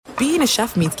being a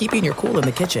chef means keeping your cool in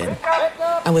the kitchen.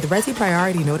 And with Resi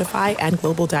Priority Notify and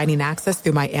Global Dining Access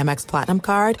through my Amex Platinum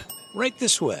card, right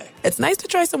this way. It's nice to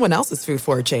try someone else's food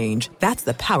for a change. That's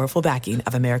the powerful backing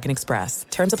of American Express.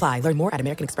 Terms apply. Learn more at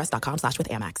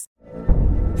americanexpress.com/withAmex.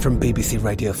 From BBC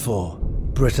Radio 4,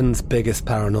 Britain's biggest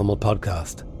paranormal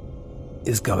podcast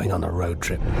is going on a road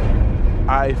trip.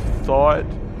 I thought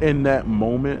in that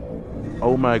moment,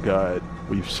 oh my God,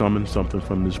 we've summoned something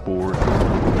from this board.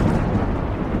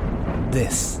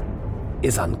 This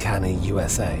is Uncanny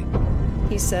USA.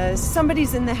 He says,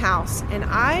 somebody's in the house, and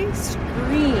I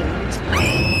screamed.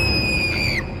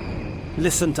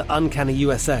 Listen to Uncanny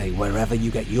USA wherever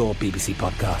you get your BBC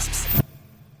podcasts,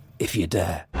 if you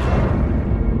dare.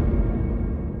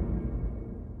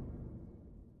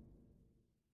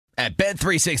 At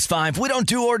Bet365, we don't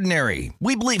do ordinary.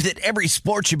 We believe that every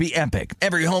sport should be epic.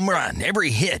 Every home run,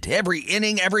 every hit, every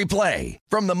inning, every play.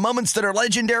 From the moments that are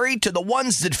legendary to the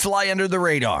ones that fly under the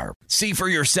radar. See for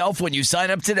yourself when you sign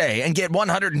up today and get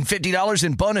 $150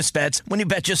 in bonus bets when you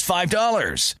bet just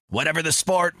 $5. Whatever the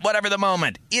sport, whatever the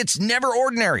moment, it's never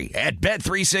ordinary at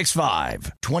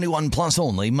Bet365. 21 plus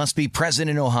only. Must be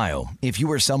present in Ohio. If you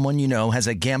or someone you know has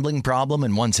a gambling problem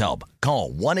and wants help,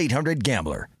 call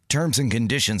 1-800-GAMBLER. Terms and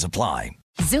conditions apply.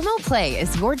 Xumo Play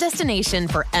is your destination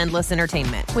for endless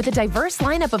entertainment. With a diverse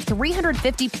lineup of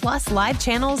 350 plus live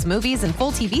channels, movies, and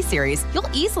full TV series, you'll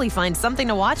easily find something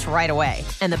to watch right away.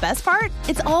 And the best part?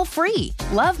 It's all free.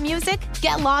 Love music?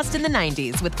 Get lost in the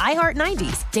 90s with iHeart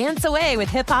 90s, dance away with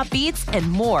hip-hop beats, and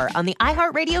more on the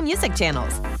iHeartRadio music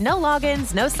channels. No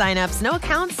logins, no signups, no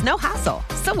accounts, no hassle.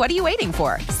 So what are you waiting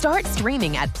for? Start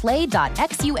streaming at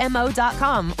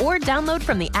play.xumo.com or download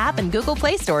from the app and Google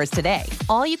Play stores today.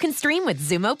 All you can stream with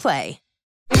Xumo Play.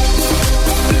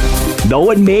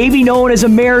 Though it may be known as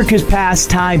America's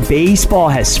pastime, baseball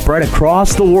has spread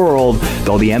across the world.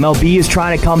 Though the MLB is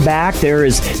trying to come back, there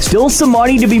is still some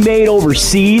money to be made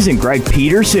overseas, and Greg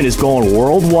Peterson is going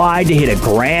worldwide to hit a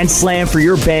grand slam for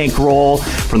your bankroll.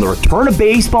 From the return of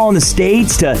baseball in the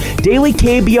States to daily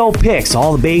KBO picks,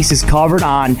 all the bases covered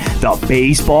on the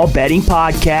Baseball Betting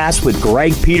Podcast with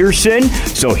Greg Peterson.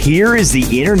 So here is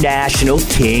the International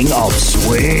King of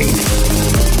Swing.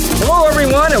 Hello,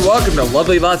 everyone, and welcome to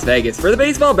lovely Las Vegas for the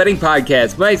Baseball Betting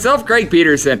Podcast. Myself, Greg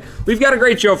Peterson. We've got a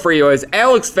great show for you as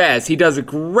Alex Fass. He does a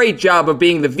great job of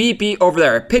being the VP over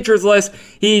there at Pitchers List.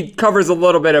 He covers a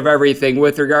little bit of everything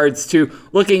with regards to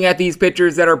looking at these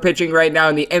pitchers that are pitching right now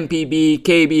in the MPB,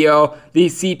 KBO, the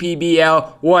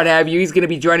CPBL, what have you. He's going to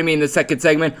be joining me in the second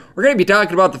segment. We're going to be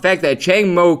talking about the fact that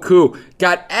Chang Mo Koo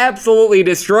got absolutely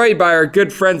destroyed by our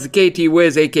good friends, KT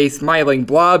Wiz, aka Smiling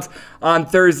Blobs, on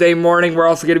Thursday morning. We're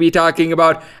also going to be talking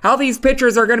about how these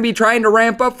pitchers are going to be trying to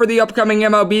ramp up for the upcoming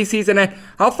MLB season and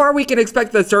how far we can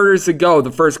expect the starters to go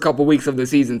the first couple weeks of the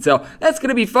season. So that's going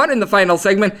to be fun in the final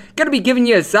segment. Going to be giving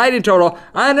you a side and total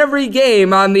on every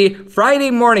game on the Friday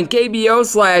morning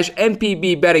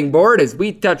KBO/MPB betting board as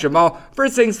we touch them all.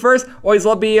 First things first, always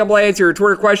love being able to answer your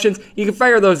Twitter questions. You can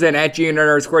fire those in at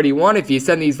 @GN_D1 if you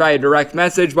send these via direct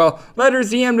message. Well,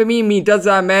 letters DM to me does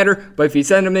not matter, but if you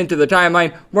send them into the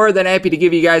timeline, more than happy to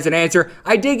give you guys an answer.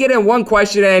 I did get in one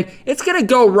question, and it's going to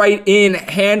go right in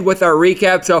hand with our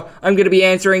recap, so I'm going to be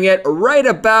answering it right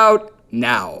about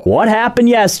now. What happened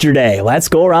yesterday? Let's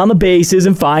go around the bases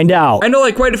and find out. I know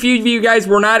like quite a few of you guys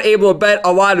were not able to bet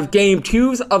a lot of game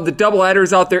twos of the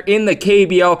doubleheaders out there in the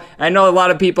KBO. I know a lot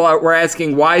of people were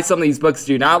asking why some of these books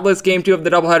do not list game two of the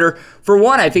doubleheader. For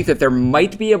one, I think that there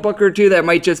might be a book or two that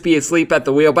might just be asleep at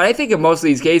the wheel, but I think in most of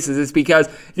these cases it's because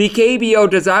the KBO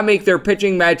does not make their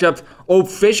pitching matchups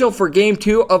official for game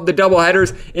two of the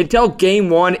doubleheaders until game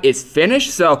one is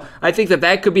finished. So I think that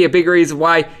that could be a big reason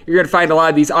why you're going to find a lot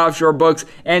of these offshore books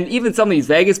and even some of these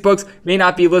Vegas books may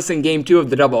not be listing game two of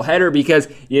the doubleheader because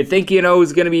you think you know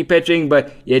who's going to be pitching,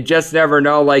 but you just never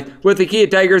know. Like with the Kia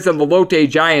Tigers and the Lotte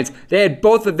Giants, they had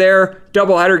both of their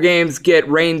doubleheader games get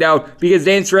rained out because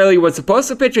Dan Straley was supposed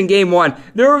to pitch in game one.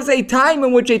 There was a time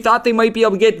in which they thought they might be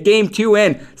able to get game two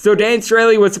in. So Dan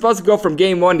Straley was supposed to go from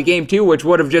game one to game two, which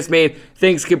would have just made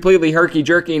things completely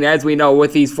herky-jerky. And as we know,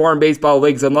 with these foreign baseball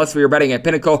leagues, unless we were betting at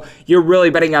Pinnacle, you're really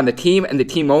betting on the team and the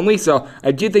team only. So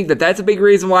I do think that that's a big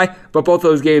reason why, but both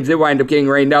those games did wind up getting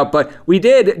rained out. But we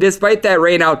did, despite that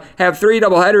rain out, have three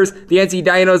doubleheaders. The NC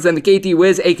Dinos and the KT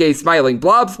Wiz, aka Smiling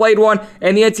Blobs, played one,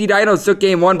 and the NC Dinos took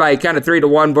game one by a count of at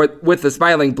 3-1, but with the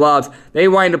Smiling Blobs, they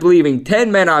wind up leaving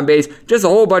 10 men on base, just a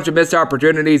whole bunch of missed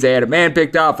opportunities. They had a man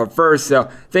picked off at first, so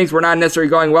things were not necessarily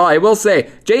going well. I will say,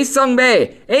 Jae Sung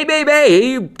Bae,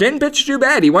 he didn't pitch too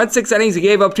bad. He went 6 innings, he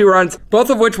gave up 2 runs, both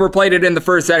of which were plated in the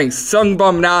first inning. Sung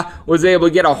Bum Na was able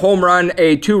to get a home run,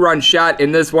 a 2-run shot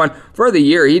in this one for the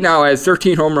year. He now has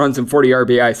 13 home runs and 40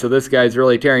 RBI, so this guy's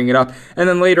really tearing it up. And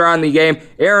then later on in the game,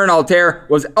 Aaron Altair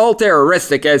was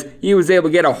Altairistic as he was able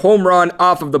to get a home run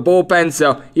off of the bullpen,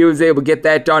 so he was able to get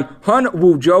that done. Hun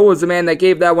Woo Jo was the man that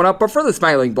gave that one up, but for the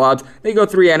Smiling Blobs, they go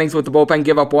 3 innings with the bullpen,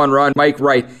 give up 1 run. Mike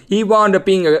Wright, he wound up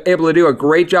being able to do a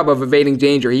great job of evading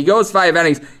danger. He goes 5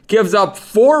 innings, gives up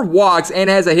 4 walks, and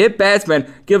has a hit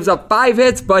batsman, gives up 5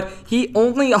 hits, but he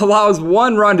only allows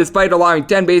 1 run despite allowing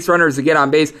 10 base runners to get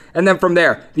on base. And then from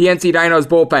there, the NC Dinos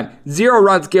bullpen, 0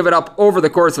 runs given up over the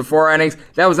course of 4 innings.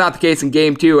 That was not the case in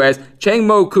Game 2 as Chang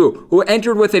Mo Koo, who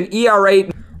entered with an ERA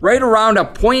right around a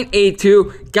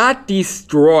 .82, got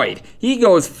destroyed. He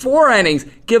goes 4 innings,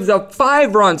 gives up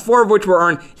 5 runs, 4 of which were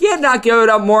earned. He had not given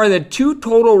up more than 2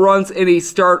 total runs in a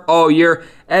start all year.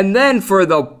 And then for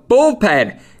the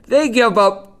bullpen, they give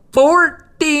up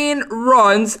 14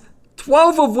 runs,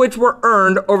 12 of which were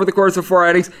earned over the course of 4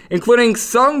 innings, including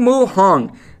Sung Moo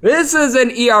Hung. This is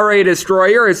an ERA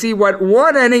destroyer as he went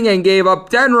 1 inning and gave up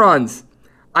 10 runs.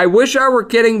 I wish I were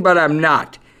kidding, but I'm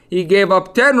not. He gave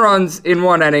up 10 runs in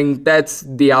 1 inning. That's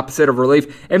the opposite of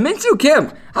relief. And Min-Soo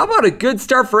Kim, how about a good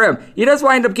start for him? He does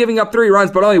wind up giving up 3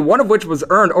 runs, but only 1 of which was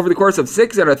earned over the course of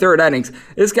 6 1/3 innings.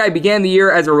 This guy began the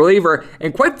year as a reliever,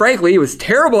 and quite frankly, he was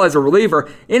terrible as a reliever.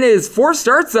 In his 4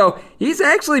 starts, though, he's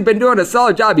actually been doing a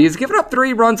solid job. He's given up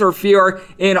 3 runs or fewer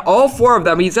in all 4 of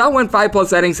them. He's now won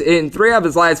 5+ innings in 3 of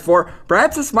his last 4.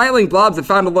 Perhaps the Smiling Blobs have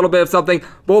found a little bit of something.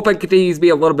 Bullpen continues to be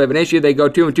a little bit of an issue. They go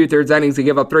 2 2/3 innings to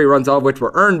give up 3 runs, all of which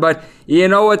were earned, but you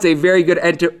know what's a very good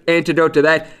antidote to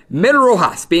that? Mid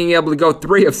Rojas being able to go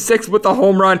 3 of 6 with a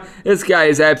home run. This guy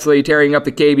is absolutely tearing up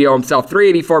the KBO himself.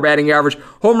 384 batting average.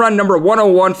 Home run number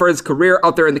 101 for his career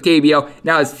out there in the KBO.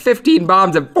 Now has 15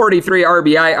 bombs and 43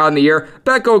 RBI on the year.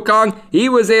 Peko Kong, he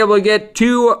was able to get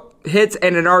 2 hits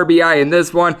and an RBI in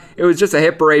this one. It was just a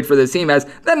hit parade for this team as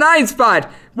the 9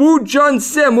 spot, Woo Jun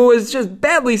Sim, who was just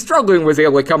badly struggling, was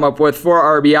able to come up with 4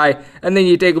 RBI. And then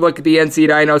you take a look at the NC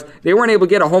Dinos. They weren't able to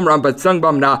get a home run, but Sung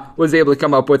Bum Na was able to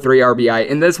come up with 3 RBI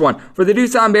in this one. For the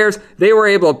Doosan Bears, they were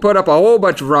able to put up a whole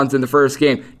bunch of runs in the first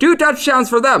game. 2 touchdowns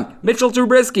for them. Mitchell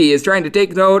Trubisky is trying to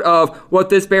take note of what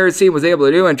this Bears team was able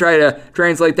to do and try to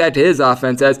translate that to his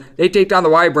offense as they take down the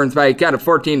Wyverns by a count of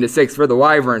 14-6 for the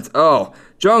Wyverns. Oh,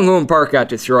 Jung Hoon Park got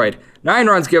destroyed. 9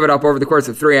 runs given up over the course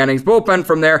of 3 innings. Bullpen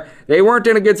from there, they weren't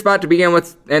in a good spot to begin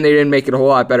with, and they didn't make it a whole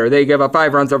lot better. They gave up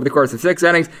 5 runs over the course of 6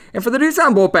 innings. And for the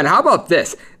Doosan bullpen, how about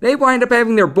this? They wind up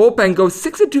having their bullpen go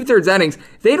 6 2/3 innings.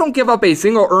 They don't give up a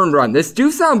single earned run. This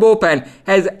Doosan bullpen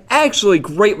has actually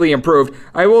greatly improved.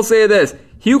 I will say this.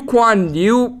 Hugh Kwan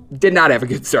Yu did not have a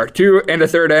good start. 2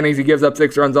 1/3 innings, he gives up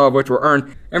 6 runs, all of which were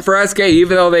earned. And for SK,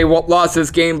 even though they lost this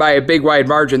game by a big wide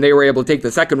margin, they were able to take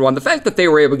the second one. The fact that they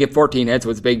were able to get 14 hits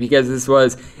was big because this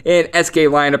was an SK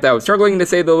lineup that was struggling, to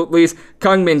say the least.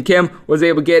 Kung Min Kim was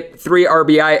able to get 3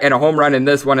 RBI and a home run in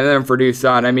this one, and then for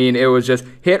Doosan, I mean, it was just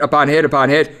hit upon hit upon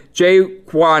hit. Jae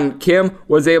Kwon Kim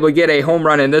was able to get a home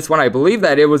run in this one. I believe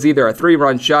that it was either a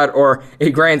 3-run shot or a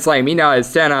grand slam. He now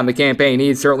has 10 on the campaign.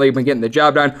 He's certainly been getting the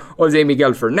job done. Jose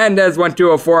Miguel Fernandez went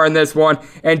 2-4 in this one,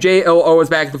 and J.L.O. is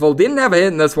back in the fold. Didn't have a hit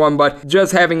in this one, but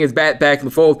just having his bat back in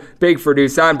the fold, big for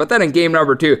Doosan. But then in game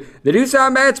number 2, the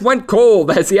Doosan bats went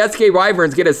cold as the SK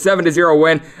Wyverns get a 7-0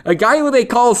 win. A guy who they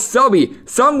call Subby,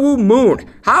 Sungwoo Moon.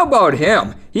 How about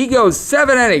him? He goes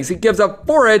 7 innings. He gives up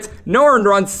 4 hits, no earned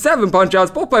runs, 7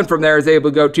 punch-outs. Bullpen from there is able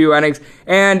to go 2 innings.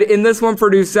 And in this one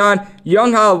for Doosan,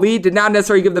 Young Ha Lee did not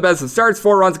necessarily give the best of starts.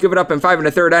 4 runs given up in 5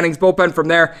 1/3 innings. Bullpen from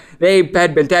there, they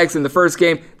had been taxed in the first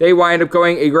game. They wind up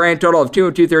going a grand total of 2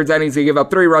 2/3 innings. They give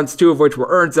up 3 runs, 2 of which were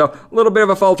earned. So a little bit of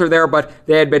a falter there, but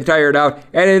they had been tired out.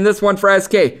 And in this one for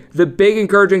SK, the big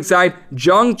encouraging sign,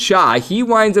 Jung Cha, he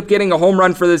winds up getting a home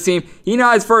run for this team. He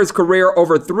now has for his career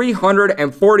over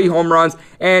 340 home runs.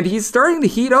 And he's starting to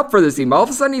heat up for this team. All of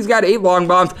a sudden, he's got 8 long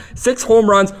bombs, 6 home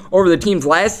runs over the team's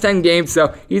last 10 games.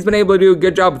 So he's been able to do a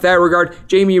good job with that regard.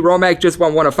 Jamie Romack just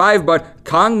won 1 of 5, but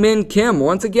Kong Min Kim,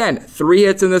 once again, 3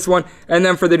 hits in this one. And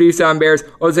then for the Doosan Bears,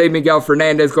 Jose Miguel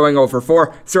Fernandez going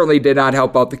 0-4. Certainly did not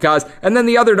help out the cause. And then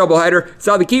the other doubleheader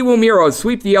saw the Kiwoom Heroes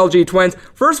sweep the LG Twins.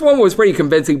 First one was pretty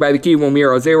convincing by the Kiwoom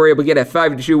Heroes. They were able to get a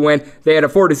 5-2 win. They had a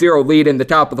 4-0 lead in the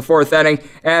top of the 4th inning.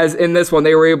 As in this one,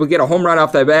 they were able to get a home run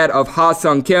off the bat of Ha Sung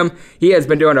Sung Kim. He has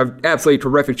been doing an absolutely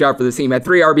terrific job for the team. Had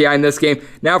 3 RBI in this game.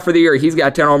 Now for the year, he's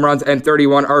got 10 home runs and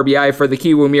 31 RBI for the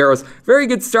Kiwoo Muros. Very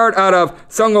good start out of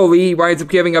Sung-Ho Lee. He winds up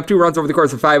giving up 2 runs over the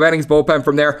course of 5 innings. Bullpen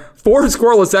from there. 4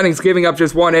 scoreless innings, giving up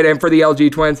just 1 hit. And for the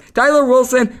LG Twins, Tyler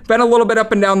Wilson, been a little bit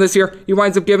up and down this year. He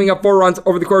winds up giving up 4 runs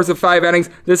over the course of 5 innings.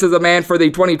 This is a man for the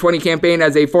 2020 campaign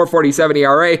as a 4.47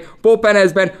 ERA. Bullpen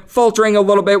has been faltering a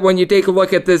little bit when you take a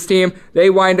look at this team. They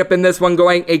wind up in this one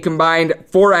going a combined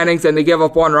 4 innings and they give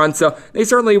up 1 run, so they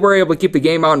certainly were able to keep the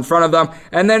game out in front of them.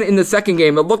 And then in the second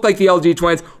game, it looked like the LG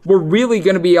Twins were really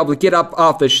going to be able to get up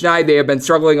off the schneid. They have been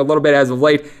struggling a little bit as of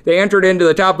late. They entered into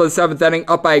the top of the 7th inning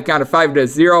up by a count of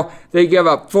 5-0. They give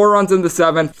up 4 runs in the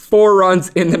 7th, 4 runs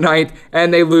in the 9th,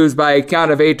 and they lose by a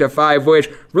count of 8-5, which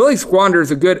really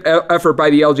squanders a good effort by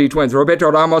the LG Twins.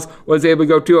 Roberto Ramos was able to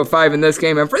go 2 of 5 in this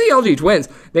game, and for the LG Twins,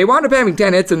 they wound up having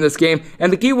 10 hits in this game,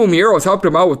 and the Kiwoo Muros helped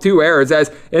them out with 2 errors,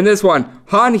 as in this one,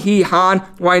 Han Hee Han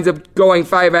winds up going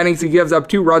 5 innings. He gives up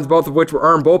 2 runs, both of which were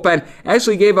earned. Bullpen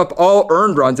actually gave up all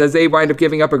earned runs, as they wind up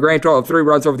giving up a grand total of 3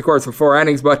 runs over the course of 4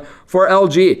 innings, but for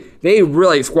LG, they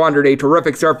really squandered a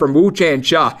terrific start from Woo Chan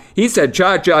Cha. He said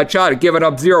cha-cha-cha, giving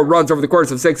up 0 runs over the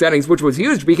course of 6 innings, which was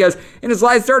huge because in his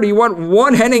last start, he went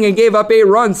 1 inning and gave up 8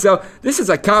 runs. So this is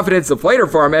a confidence deflator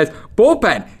for him, as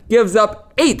bullpen gives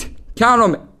up 8,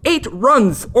 count them, 8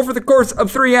 runs over the course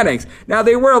of 3 innings. Now,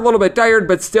 they were a little bit tired,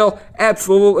 but still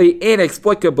absolutely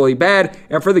inexplicably bad.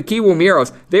 And for the Kiwoo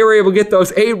Muros, they were able to get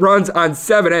those 8 runs on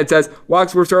 7 hits, as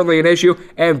walks were certainly an issue.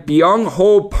 And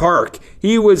Byung-Ho Park,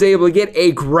 he was able to get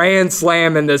a grand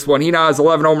slam in this one. He now has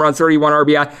 11 home runs, 31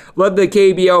 RBI, led the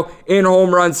KBO in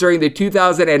home runs during the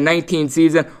 2019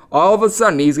 season. All of a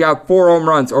sudden, he's got 4 home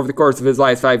runs over the course of his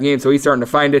last 5 games, so he's starting to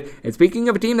find it. And speaking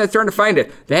of a team that's starting to find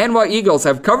it, the Hanwha Eagles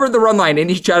have covered the run line in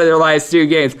each out of their last 2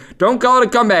 games. Don't call it a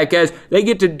comeback, as they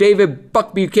get to David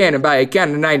Buck Buchanan by a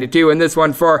count of 9-2. In this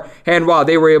one for Hanwha,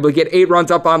 they were able to get 8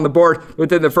 runs up on the board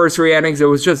within the first 3 innings. It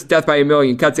was just death by a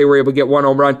million cuts. They were able to get 1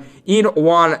 home run. In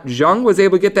Wan Zheng was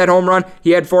able to get that home run.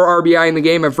 He had 4 RBI in the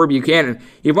game, and for Buchanan,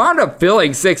 he wound up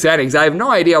filling 6 innings. I have no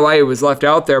idea why he was left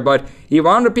out there, but he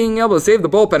wound up being able to save the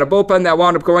bullpen, a bullpen that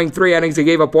wound up going 3 innings and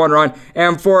gave up 1 run.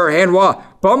 And for Hanwha,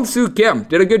 Bum-Soo Kim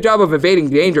did a good job of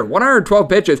evading danger. 112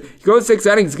 pitches. He goes 6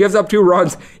 innings, gives up 2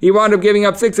 runs. He wound up giving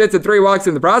up 6 hits and 3 walks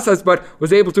in the process, but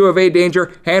was able to evade danger.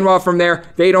 Hanwha from there,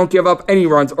 they don't give up any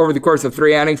runs over the course of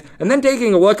 3 innings. And then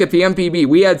taking a look at the MPB,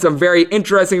 we had some very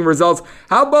interesting results.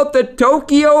 How about the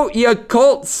Tokyo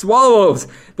Yakult Swallows?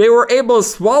 They were able to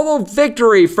swallow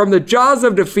victory from the jaws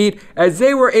of defeat, as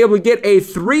they were able to get a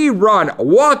 3-run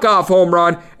walk-off home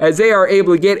run, as they are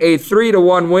able to get a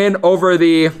 3-1 win over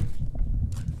the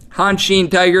Hanshin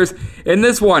Tigers. In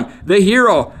this one, the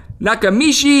hero,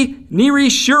 Nakamichi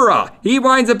Nirishura, he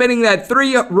winds up hitting that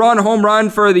 3-run home run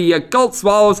for the Yakult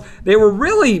Swallows. They were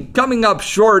really coming up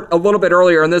short a little bit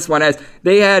earlier in this one, as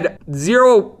they had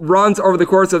 0 runs over the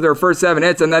course of their first 7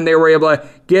 hits, and then they were able to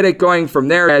get it going from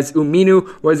there, as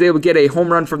Uminu was able to get a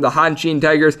home run from the Hanshin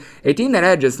Tigers, a team that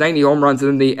had just 90 home runs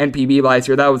in the NPB last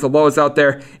year. That was the lowest out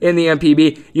there in the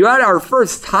NPB. You had our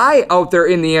first tie out there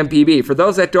in the NPB. For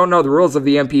those that don't know the rules of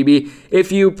the NPB,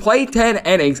 if you play 10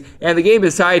 innings and the game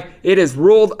is tied, it is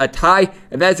ruled a tie,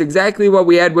 and that's exactly what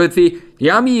we had with the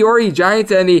Yomiuri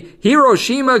Giants and the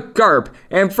Hiroshima Carp.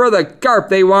 And for the Carp,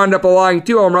 they wound up allowing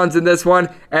 2 home runs in this one,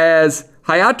 as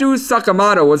Hayato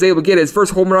Sakamoto was able to get his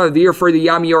first home run of the year for the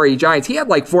Yomiuri Giants. He had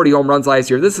like 40 home runs last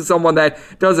year. This is someone that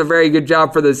does a very good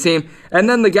job for this team. And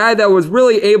then the guy that was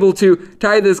really able to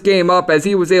tie this game up, as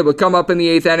he was able to come up in the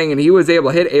 8th inning and he was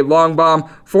able to hit a long bomb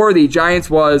for the Giants,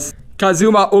 was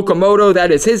Kazuma Okamoto.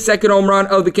 That is his 2nd home run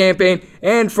of the campaign.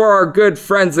 And for our good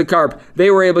friends, the Carp, they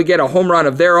were able to get a home run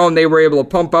of their own. They were able to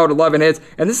pump out 11 hits.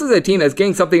 And this is a team that's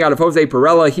getting something out of Jose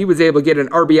Perella. He was able to get an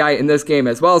RBI in this game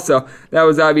as well. So that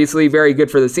was obviously very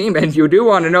good for the team. And you do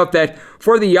want to note that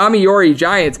for the Yomiuri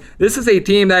Giants, this is a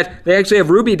team that they actually have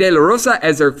Ruby De La Rosa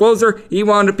as their closer. He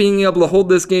wound up being able to hold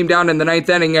this game down in the 9th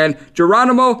inning. And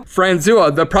Geronimo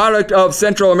Franzua, the product of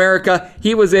Central America,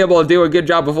 he was able to do a good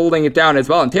job of holding it down as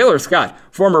well. And Taylor Scott,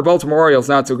 former Baltimore Orioles,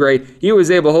 not so great. He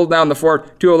was able to hold down the fort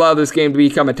to allow this game to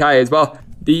become a tie as well.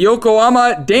 The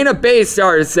Yokohama Dana Bay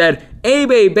Stars said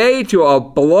Bay to a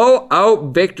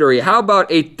blowout victory. How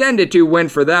about a 10-2 win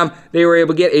for them? They were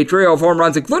able to get a trio of home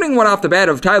runs, including one off the bat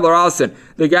of Tyler Austin,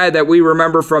 the guy that we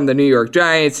remember from the New York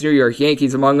Giants, New York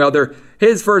Yankees, among other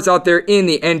his first out there in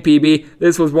the NPB.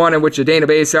 This was one in which the Dana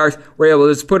Bay Stars were able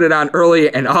to just put it on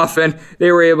early and often.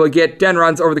 They were able to get 10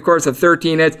 runs over the course of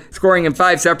 13 hits, scoring in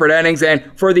 5 separate innings. And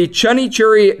for the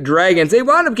Chunichuri Dragons, they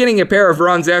wound up getting a pair of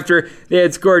runs after they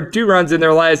had scored 2 runs in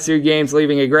their last 2 games,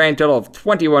 leaving a grand total of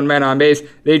 21 men on base.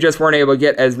 They just weren't able to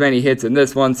get as many hits in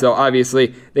this one, so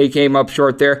obviously they came up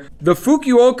short there. The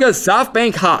Fukuoka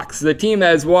SoftBank Hawks, the team that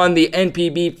has won the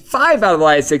NPB 5 out of the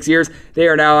last 6 years, they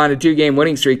are now on a 2-game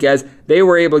winning streak as they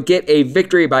were able to get a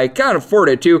victory by a count of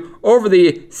 4-2 over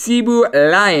the Cebu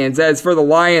Lions. As for the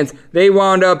Lions, they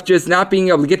wound up just not being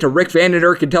able to get to Rick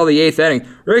Vandenberg until the 8th inning.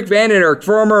 Rick Vandenberg,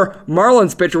 former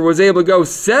Marlins pitcher, was able to go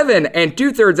 7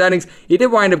 2/3 innings. He did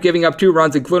wind up giving up 2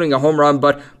 runs, including a home run,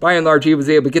 but by and large, he was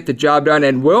able to get the job done.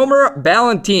 And Wilmer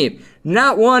Ballantine,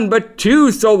 not 1 but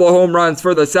 2 solo home runs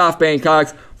for the SoftBank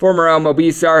Hawks. Former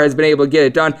MLB star has been able to get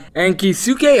it done. And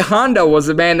Keisuke Honda was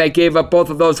the man that gave up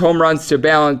both of those home runs to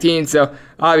Ballantine. So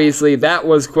obviously that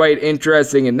was quite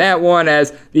interesting in that one,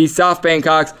 as the SoftBank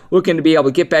Hawks looking to be able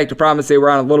to get back to promise. They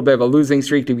were on a little bit of a losing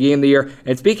streak to begin the year.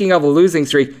 And speaking of a losing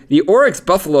streak, the Oryx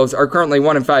Buffaloes are currently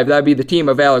 1-5. That'd be the team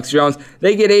of Alex Jones.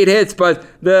 They get 8 hits, but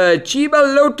the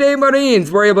Chibalote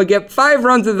Marines were able to get 5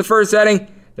 runs in the first inning.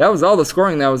 That was all the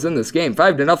scoring that was in this game.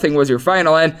 5-0 was your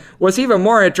final. And what's even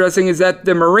more interesting is that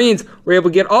the Marines were able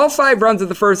to get all 5 runs of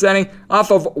the first inning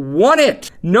off of 1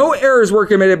 hit. No errors were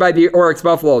committed by the Oryx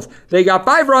Buffaloes. They got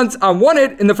 5 runs on 1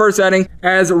 hit in the first inning,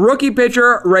 as rookie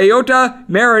pitcher Ryota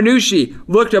Marinucci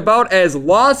looked about as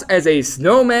lost as a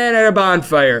snowman at a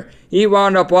bonfire. He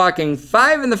wound up walking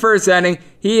 5 in the first inning.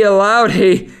 He allowed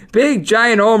a big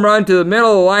giant home run to the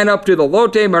middle of the lineup to the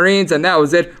Lotte Marines, and that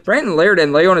was it. Brandon Laird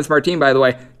and Leonis Martin, by the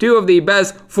way, 2 of the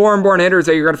best foreign-born hitters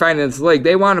that you're going to find in this league.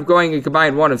 They wound up going a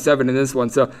combined 1 of 7 in this one,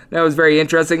 so that was very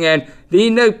interesting. And the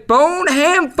Nippon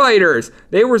Ham Fighters,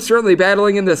 they were certainly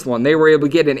battling in this one. They were able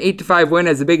to get an 8-5 win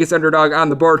as the biggest underdog on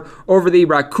the board over the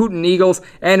Rakuten Eagles.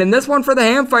 And in this one for the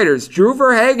Ham Fighters, Drew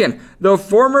Verhagen, the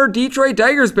former Detroit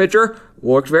Tigers pitcher,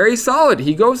 looked very solid.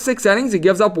 He goes 6 innings. He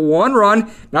gives up 1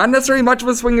 run. Not necessarily much of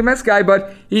a swing and miss guy,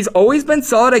 but he's always been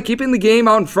solid at keeping the game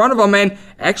out in front of him, and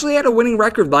actually had a winning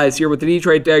record last year with the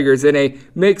Detroit Tigers in a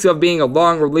mix of being a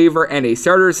long reliever and a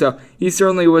starter, so he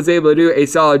certainly was able to do a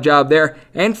solid job there.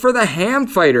 And for the Ham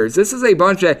Fighters, this is a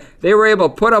bunch that they were able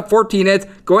to put up 14 hits.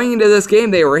 Going into this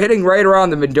game, they were hitting right around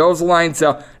the Mendoza line,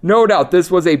 so no doubt this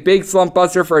was a big slump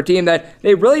buster for a team that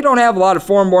they really don't have a lot of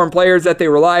foreign-born players that they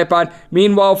rely upon.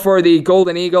 Meanwhile, for the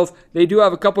Golden Eagles, they do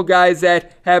have a couple guys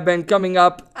that have been coming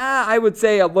up, I would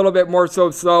say a little bit more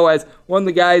so slow, as one of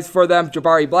the guys for them,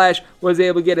 Jabari Blash, was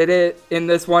able to get a hit in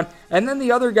this one. And then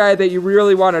the other guy that you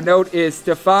really want to note is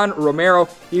Stefan Romero.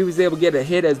 He was able to get a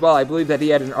hit as well. I believe that he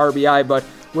had an RBI, but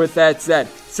with that said,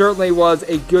 certainly was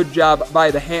a good job by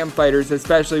the Ham Fighters,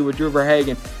 especially with Drew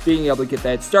Verhagen being able to get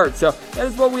that start. So that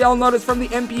is what we all noticed from the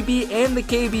MPB and the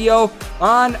KBO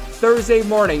on Thursday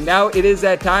morning. Now it is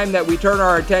that time that we turn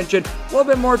our attention a little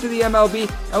bit more to the MLB,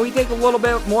 and we take a little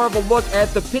bit more of a look at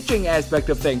the pitching aspect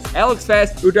of things. Alex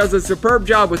Fast, who does a superb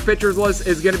job with Pitchers List,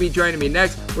 is going to be joining me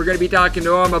next. We're going to be talking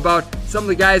to him about some of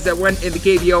the guys that went in the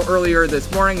KBO earlier this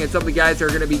morning and some of the guys that are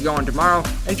going to be going tomorrow,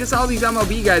 and just how these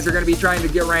MLB guys are going to be trying to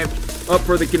get ramped up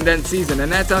for the condensed season.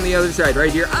 And that's on the other side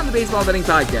right here on the Baseball Betting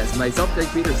Podcast. Myself, Greg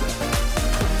Peterson.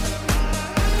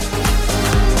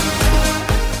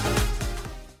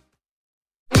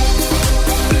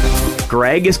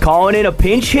 Greg is calling in a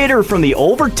pinch hitter from the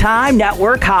Overtime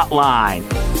Network hotline.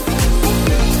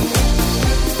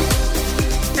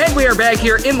 And we are back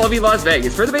here in lovely Las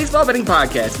Vegas for the Baseball Betting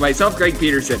Podcast. Myself, Greg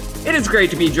Peterson. It is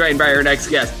great to be joined by our next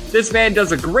guest. This man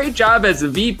does a great job as the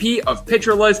VP of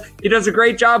Pitcher List. He does a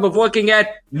great job of looking at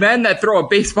men that throw a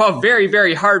baseball very,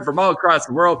 very hard from all across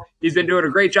the world. He's been doing a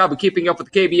great job of keeping up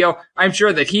with the KBO. I'm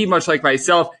sure that he, much like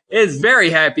myself, is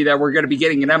very happy that we're going to be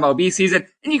getting an MLB season.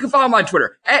 And you can follow him on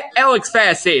Twitter at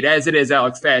AlexFast8, as it is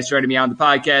Alex Fast joining me on the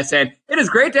podcast. And it is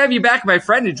great to have you back, my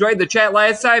friend. Enjoyed the chat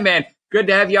last time, man. Good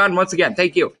to have you on once again.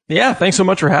 Thank you. Yeah, thanks so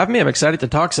much for having me. I'm excited to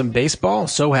talk some baseball.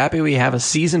 So happy we have a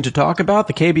season to talk about.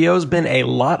 The KBO's been a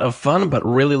lot of fun, but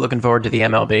really looking forward to the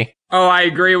MLB. Oh, I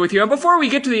agree with you. And before we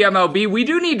get to the MLB, we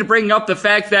do need to bring up the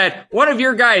fact that one of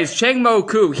your guys, Changmo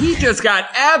Koo, he just got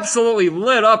absolutely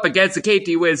lit up against the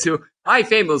KT Wiz, who I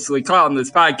famously call on this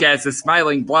podcast the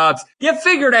Smiling Blobs. You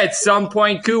figured at some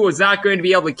point Koo was not going to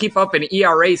be able to keep up an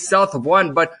ERA south of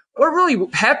 1, but what really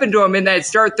happened to him in that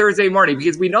start Thursday morning?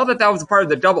 Because we know that that was a part of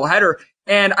the doubleheader.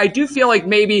 And I do feel like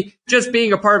maybe just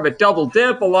being a part of a double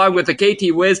dip along with the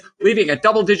KT Wiz, leaving a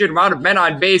double-digit amount of men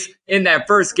on base in that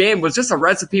first game was just a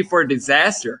recipe for a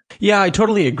disaster. Yeah, I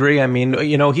totally agree. I mean,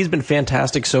 he's been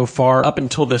fantastic so far up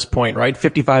until this point, right?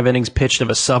 55 innings pitched of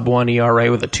a sub-1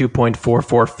 ERA with a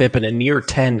 2.44 FIP and a near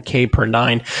 10 K per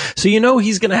 9. So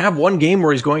he's going to have one game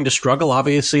where he's going to struggle.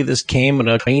 Obviously, this came in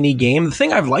a rainy game. The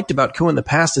thing I've liked about Koo in the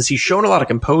past is he's shown a lot of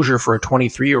composure for a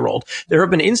 23-year-old. There have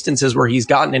been instances where he's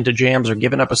gotten into jams or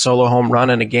given up a solo home run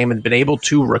in a game and been able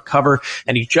to recover,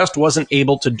 and he just wasn't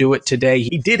able to do it today.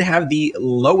 He did have the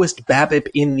lowest BABIP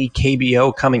in the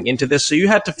KBO coming into this, so you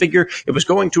had to figure it was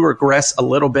going to regress a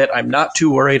little bit. I'm not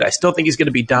too worried. I still think he's going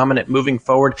to be dominant moving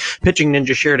forward. Pitching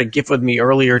Ninja shared a GIF with me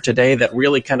earlier today that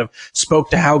really kind of spoke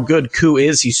to how good Koo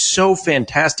is. He's so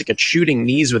fantastic at shooting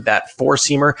knees with that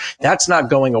four-seamer. That's not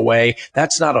going away.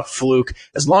 That's not a fluke.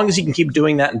 As long as he can keep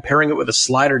doing that and pairing it with a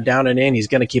slider down and in, he's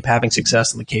going to keep having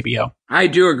success in the KBO. I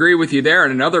do agree with you there.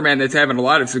 And another man that's having a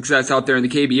lot of success out there in the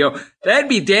KBO, that'd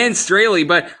be Dan Straley.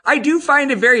 But I do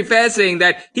find it very fascinating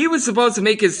that he was supposed to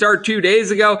make his start 2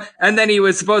 days ago, and then he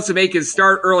was supposed to make his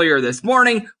start earlier this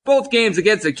morning. Both games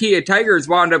against the Kia Tigers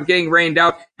wound up getting rained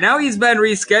out. Now he's been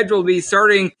rescheduled to be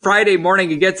starting Friday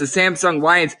morning against the Samsung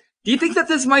Lions. Do you think that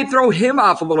this might throw him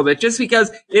off a little bit? Just because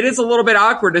it is a little bit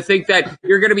awkward to think that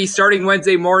you're going to be starting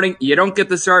Wednesday morning, you don't get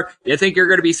the start, you think you're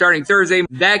going to be starting Thursday,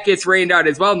 that gets rained out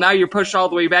as well. Now you're pushed all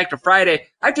the way back to Friday.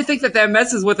 I have to think that that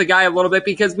messes with the guy a little bit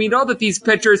because we know that these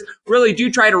pitchers really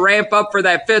do try to ramp up for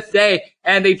that fifth day,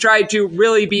 and they try to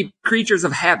really be creatures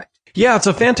of habit. Yeah, it's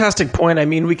a fantastic point. I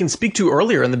mean, we can speak to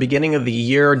earlier in the beginning of the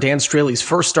year, Dan Straley's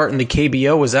first start in the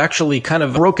KBO was actually kind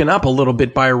of broken up a little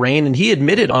bit by rain, and he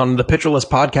admitted on the Pitcherless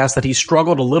podcast that he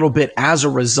struggled a little bit as a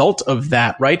result of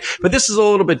that, right? But this is a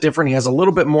little bit different. He has a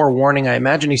little bit more warning. I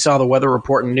imagine he saw the weather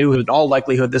report and knew in all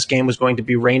likelihood this game was going to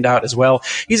be rained out as well.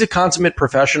 He's a consummate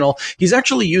professional. He's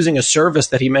actually using a service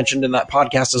that he mentioned in that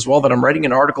podcast as well that I'm writing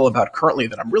an article about currently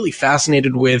that I'm really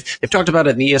fascinated with. They've talked about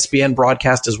it in the ESPN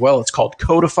broadcast as well. It's called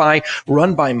Codify,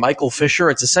 run by Michael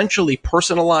Fisher. It's essentially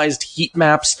personalized heat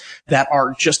maps that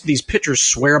are just these pitchers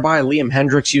swear by. Liam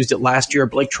Hendricks used it last year.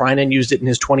 Blake Trinan used it in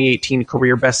his 2018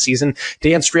 career best season.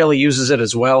 Dan Straley uses it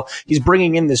as well. He's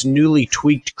bringing in this newly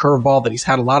tweaked curveball that he's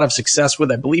had a lot of success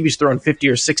with. I believe he's thrown 50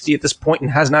 or 60 at this point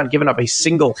and has not given up a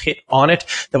single hit on it.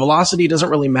 The velocity doesn't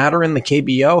really matter in the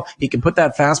KBO. He can put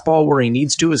that fastball where he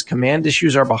needs to. His command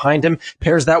issues are behind him.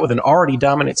 Pairs that with an already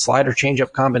dominant slider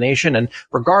changeup combination. And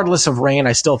regardless of rain,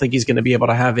 I still think he's going to be able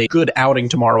to have a good outing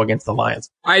tomorrow against the Lions.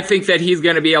 I think that he's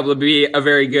going to be able to be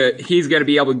he's going to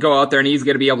be able to go out there and he's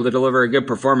going to be able to deliver a good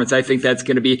performance. I think that's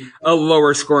going to be a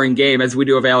lower scoring game, as we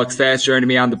do have Alex Fast joining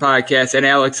me on the podcast. And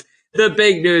Alex, the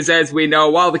big news, as we know,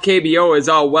 while the KBO is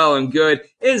all well and good,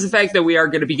 is the fact that we are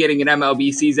going to be getting an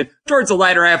MLB season towards the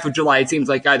latter half of July. It seems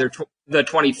like either the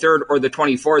 23rd or the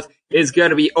 24th is going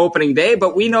to be opening day,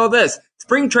 but we know this.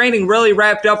 Spring training really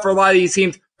wrapped up for a lot of these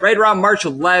teams right around March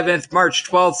 11th, March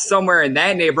 12th, somewhere in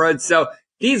that neighborhood. So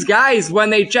these guys,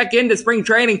 when they check into spring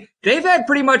training, they've had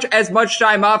pretty much as much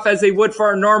time off as they would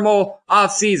for a normal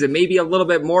off season, maybe a little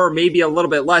bit more, maybe a little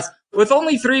bit less. With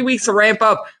only 3 weeks to ramp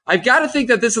up, I've got to think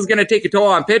that this is going to take a toll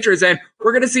on pitchers, and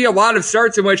we're going to see a lot of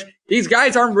starts in which these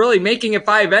guys aren't really making it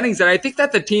 5 innings. And I think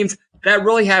that the teams that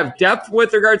really have depth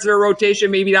with regards to their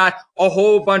rotation, maybe not a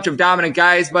whole bunch of dominant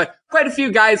guys, but quite a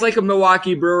few guys like a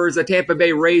Milwaukee Brewers, a Tampa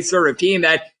Bay Rays sort of team,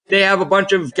 that they have a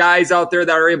bunch of guys out there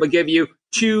that are able to give you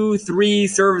 2-3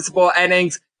 serviceable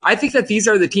innings. I think that these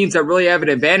are the teams that really have an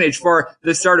advantage for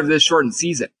the start of this shortened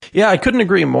season. Yeah, I couldn't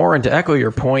agree more. And to echo your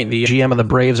point, the GM of the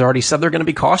Braves already said they're going to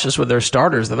be cautious with their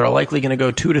starters, that they're likely going to go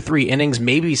 2 to 3 innings,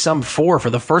 maybe some 4 for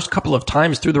the first couple of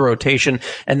times through the rotation,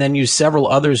 and then use several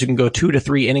others who can go 2 to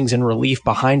 3 innings in relief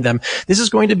behind them. This is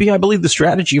going to be, I believe, the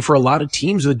strategy for a lot of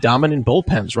teams with dominant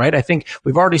bullpens, right? I think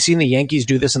we've already seen the Yankees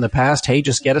do this in the past. Hey,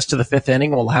 just get us to the 5th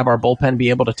inning. We'll have our bullpen be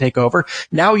able to take over.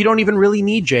 Now you don't even really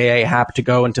need J.A. Happ to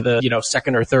go into the,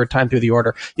 second or third time through the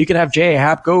order. You can have J.A.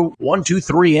 Happ go 1, 2,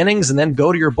 3 innings and then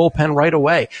go to your bullpen right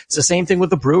away. It's the same thing with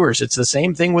the Brewers. It's the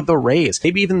same thing with the Rays.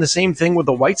 Maybe even the same thing with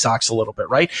the White Sox a little bit,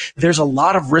 right? There's a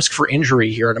lot of risk for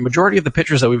injury here. And a majority of the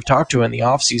pitchers that we've talked to in the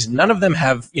offseason, none of them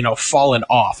have, fallen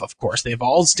off, of course. They've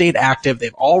all stayed active.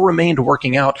 They've all remained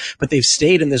working out, but they've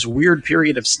stayed in this weird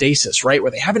period of stasis, right?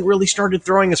 Where they haven't really started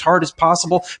throwing as hard as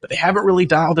possible, but they haven't really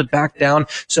dialed it back down.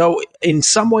 So in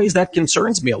some ways that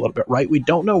concerns me a little bit, right? We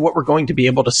don't know what we're going to be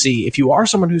able able to see. If you are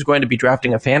someone who's going to be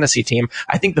drafting a fantasy team,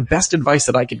 I think the best advice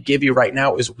that I could give you right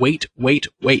now is wait.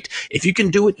 If you can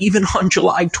do it even on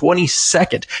July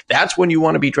 22nd, that's when you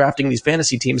want to be drafting these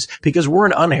fantasy teams, because we're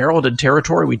in unheralded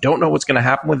territory. We don't know what's going to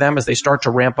happen with them as they start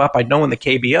to ramp up. I know in the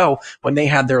KBO, when they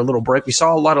had their little break, we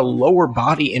saw a lot of lower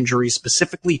body injuries,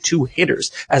 specifically to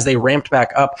hitters, as they ramped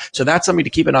back up. So that's something to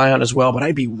keep an eye on as well. But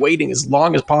I'd be waiting as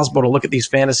long as possible to look at these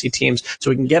fantasy teams so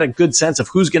we can get a good sense of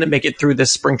who's going to make it through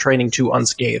this spring training too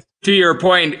unscathed. To your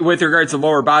point, with regards to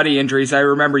lower body injuries, I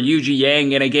remember Yuji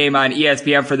Yang in a game on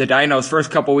ESPN for the Dinos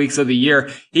first couple weeks of the year.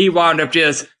 He wound up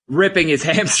just ripping his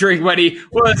hamstring when he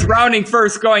was rounding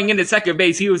first going into second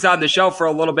base. He was on the shelf for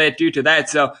a little bit due to that.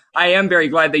 So I am very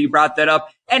glad that you brought that up.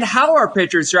 And how are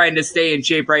pitchers trying to stay in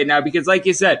shape right now? Because like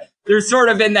you said, they're sort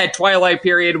of in that twilight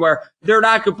period where they're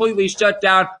not completely shut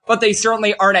down, but they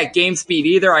certainly aren't at game speed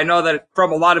either. I know that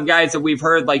from a lot of guys that we've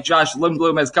heard, like Josh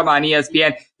Lindblom has come on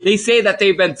ESPN, they say that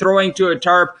they've been throwing to a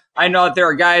tarp. I know that there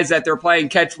are guys that they're playing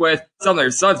catch with, some of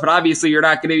their sons, but obviously you're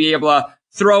not going to be able to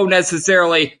throw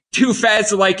necessarily too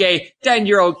fast like a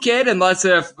 10-year-old kid unless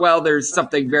there's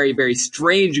something very, very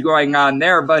strange going on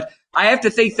there. But I have to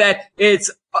think that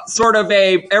it's sort of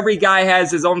every guy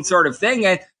has his own sort of thing.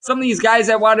 And some of these guys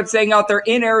that wound up staying out there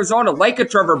in Arizona, like a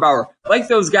Trevor Bauer, like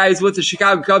those guys with the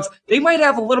Chicago Cubs, they might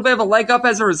have a little bit of a leg up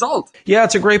as a result. Yeah,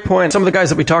 it's a great point. Some of the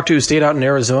guys that we talked to who stayed out in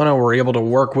Arizona were able to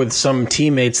work with some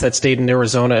teammates that stayed in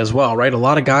Arizona as well, right? A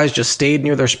lot of guys just stayed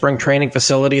near their spring training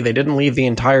facility. They didn't leave the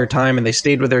entire time, and they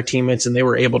stayed with their teammates, and they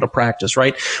were able to practice,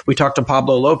 right? We talked to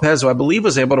Pablo Lopez, who I believe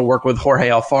was able to work with Jorge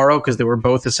Alfaro because they were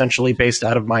both essentially based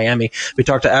out of Miami. We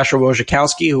talked to Asher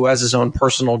Wojciechowski, who has his own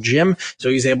personal gym, so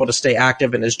he's able to stay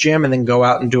active in his gym and then go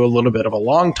out and do a little bit of a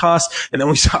long toss. And then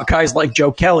we saw guys like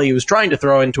Joe Kelly, who was trying to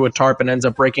throw into a tarp and ends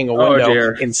up breaking a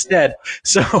window instead.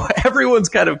 So everyone's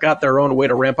kind of got their own way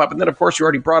to ramp up. And then, of course,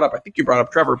 I think you brought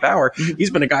up Trevor Bauer. He's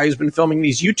been a guy who's been filming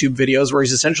these YouTube videos where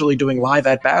he's essentially doing live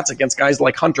at-bats against guys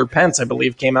like Hunter Pence, I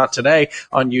believe, came out today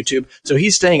on YouTube. So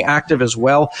he's staying active as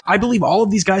well. I believe all of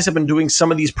these guys have been doing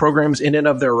some of these programs in and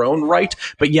of their own right.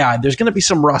 But yeah, there's going to be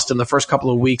some rust in the first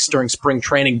couple of weeks during spring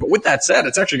training. But with that said,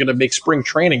 it's actually going to make spring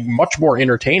training much more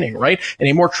entertaining, right? And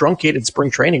a more truncated spring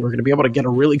training, we're going to be able to get a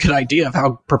really good idea of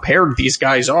how prepared these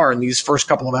guys are in these first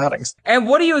couple of outings. And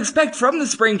what do you expect from the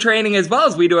spring training as well?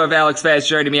 As we do have Alex Fast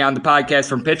joining me on the podcast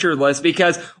from Pitcher List,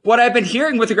 because what I've been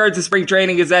hearing with regards to spring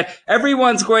training is that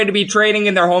everyone's going to be training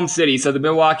in their home city. So the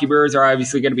Milwaukee Brewers are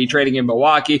obviously going to be training in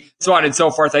Milwaukee, so on and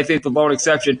so forth. I think the lone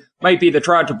exception might be the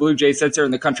Toronto Blue Jays, since they're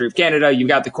in the country of Canada. You've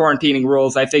got the quarantining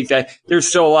rules. I think that there's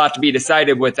still a lot to be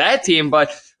decided with that team,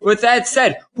 but with that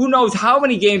said, who knows how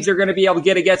many games they're going to be able to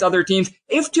get against other teams,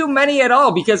 if too many at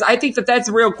all, because I think that that's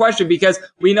a real question, because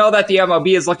we know that the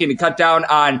MLB is looking to cut down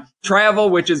on travel,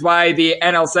 which is why the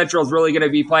NL Central is really going to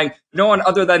be playing no one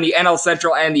other than the NL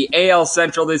Central and the AL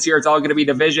Central this year. It's all going to be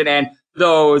division and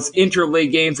those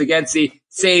interleague games against the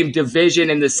same division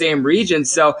in the same region.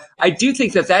 So I do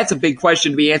think that that's a big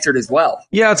question to be answered as well.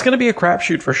 Yeah, it's going to be a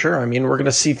crapshoot for sure. I mean, we're going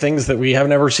to see things that we have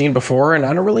never seen before, and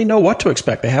I don't really know what to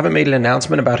expect. They haven't made an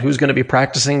announcement about who's going to be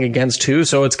practicing against who,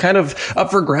 so it's kind of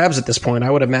up for grabs at this point.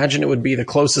 I would imagine it would be the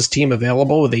closest team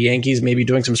available, with the Yankees maybe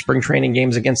doing some spring training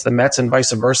games against the Mets and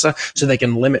vice versa, so they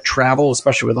can limit travel,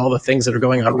 especially with all the things that are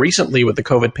going on recently with the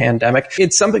COVID pandemic.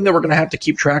 It's something that we're going to have to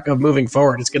keep track of moving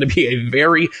forward. It's going to be a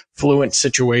very fluent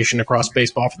situation across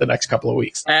baseball for the next couple of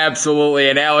weeks. Absolutely.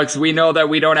 And Alex, we know that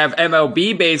we don't have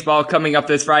MLB baseball coming up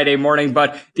this Friday morning,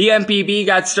 but the MPB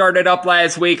got started up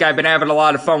last week. I've been having a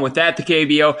lot of fun with that. The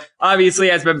KBO obviously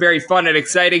has been very fun and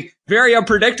exciting. Very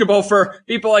unpredictable for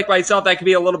people like myself. That can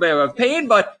be a little bit of a pain,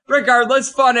 but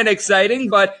regardless, fun and exciting.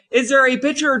 But is there a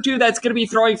pitcher or two that's going to be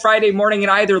throwing Friday morning in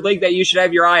either league that you should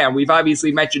have your eye on? We've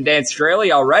obviously mentioned Dan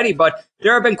Straley already, but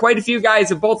there have been quite a few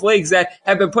guys in both leagues that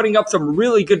have been putting up some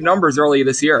really good numbers early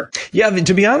this year. Yeah,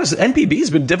 to be honest, NPB has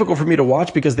been difficult for me to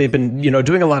watch because they've been,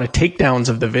 doing a lot of takedowns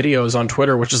of the videos on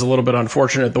Twitter, which is a little bit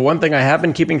unfortunate. The one thing I have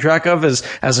been keeping track of is,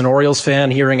 as an Orioles fan,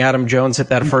 hearing Adam Jones hit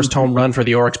that first home run for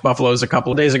the Oryx Buffaloes a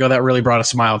couple of days ago, that really brought a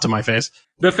smile to my face.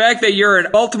 The fact that you're an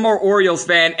Baltimore Orioles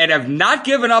fan and have not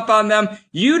given up on them,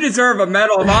 you deserve a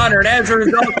Medal of Honor. And as a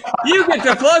result, you get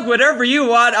to plug whatever you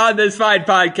want on this fine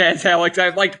podcast, Alex.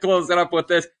 I'd like to close it up with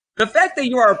this. The fact that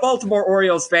you are a Baltimore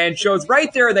Orioles fan shows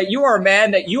right there that you are a man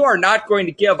that you are not going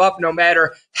to give up no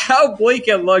matter how bleak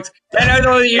it looks. And I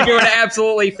know that you're doing an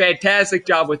absolutely fantastic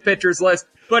job with Pitchers List.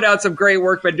 Put out some great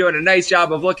work, been doing a nice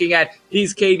job of looking at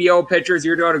these KBO pitchers.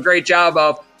 You're doing a great job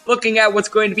of looking at what's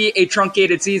going to be a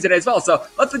truncated season as well. So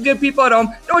let the good people at home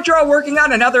know what you're all working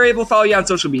on and how they're able to follow you on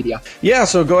social media. Yeah,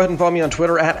 so go ahead and follow me on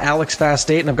Twitter at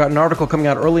AlexFast8, and I've got an article coming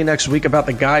out early next week about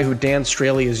the guy who Dan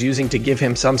Straley is using to give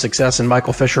him some success, and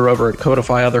Michael Fisher over at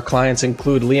Codify. Other clients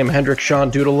include Liam Hendricks, Sean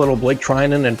Doolittle, Blake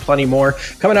Trinan, and plenty more.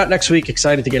 Coming out next week.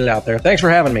 Excited to get it out there. Thanks for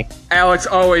having me. Alex,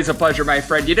 always a pleasure, my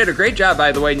friend. You did a great job,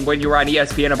 by the way, when you were on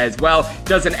ESPN as well.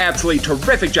 Does an absolutely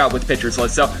terrific job with Pitchers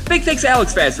List. So big thanks to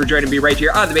Alex Fast for joining me right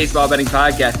here on the Baseball Betting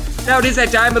Podcast. Now it is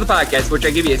that time of the podcast, which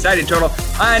I give you a side and total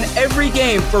on every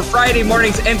game for Friday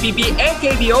morning's MPB and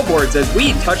KBO boards as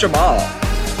we touch them all.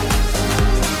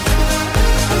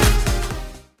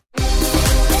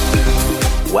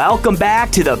 Welcome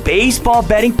back to the Baseball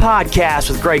Betting Podcast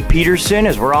with Greg Peterson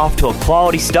as we're off to a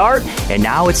quality start, and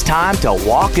now it's time to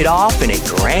walk it off in a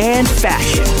grand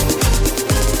fashion.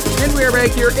 And we are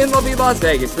back here in lovely Las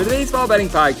Vegas for the Baseball Betting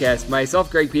Podcast. Myself,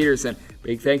 Greg Peterson.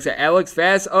 Big thanks to Alex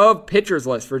Fast of Pitchers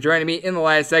List for joining me in the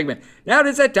last segment. Now it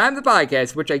is that time of the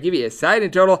podcast, which I give you a side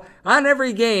and total on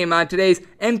every game on today's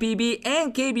MPB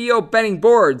and KBO betting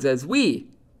boards as we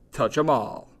touch them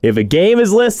all. If a game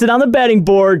is listed on the betting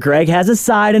board, Greg has a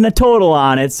side and a total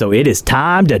on it, so it is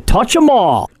time to touch them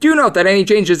all. Do note that any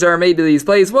changes that are made to these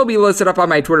plays will be listed up on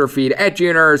my Twitter feed at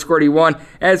Jr_1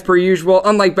 as per usual.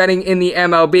 Unlike betting in the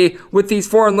MLB, with these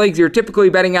foreign leagues, you're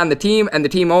typically betting on the team and the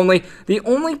team only. The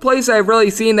only place I've really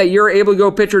seen that you're able to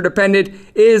go pitcher dependent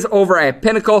is over at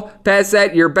Pinnacle. Past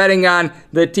that, you're betting on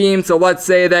the team. So let's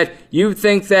say that you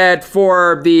think that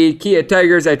for the Kia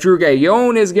Tigers that Drew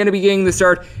Gaillon is going to be getting the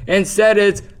start. Instead,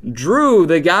 it's Drew,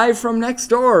 the guy from next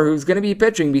door, who's going to be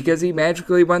pitching because he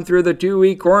magically went through the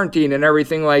 2-week quarantine and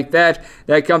everything like that.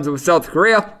 That comes with South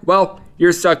Korea. Well,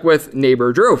 you're stuck with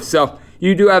neighbor Drew. So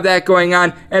you do have that going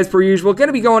on as per usual. Going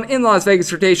to be going in Las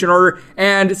Vegas rotation order.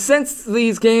 And since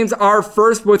these games are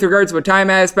first with regards to a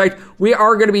time aspect, we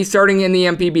are going to be starting in the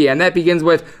MPB. And that begins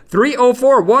with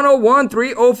 304-101,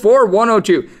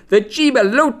 304-102. The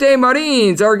Chiba-Lotte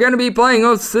Marines are going to be playing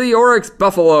host to the Oryx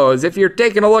Buffaloes. If you're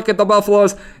taking a look at the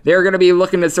Buffaloes, they're going to be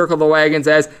looking to circle the wagons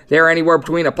as they're anywhere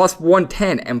between a plus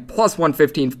 110 and plus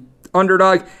 115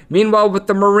 underdog. Meanwhile, with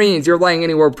the Marines, you're laying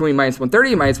anywhere between minus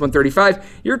 130 and minus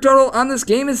 135. Your total on this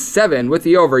game is 7 with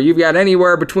the over. You've got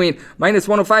anywhere between minus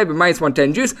 105 and minus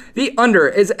 110 juice. The under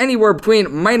is anywhere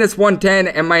between minus 110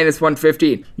 and minus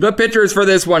 115. The pitchers for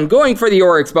this one, going for the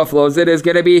Oryx Buffaloes, it is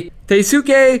going to be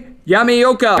Teisuke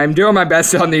Yamaoka. I'm doing my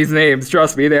best on these names.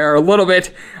 Trust me, they are a little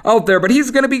bit out there, but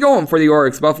he's going to be going for the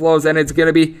Oryx Buffaloes, and it's going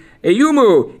to be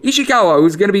Ayumu Ishikawa,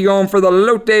 who's going to be going for the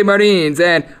Lotte Marines.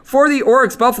 And for the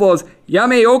Oryx Buffaloes,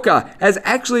 Yamaoka has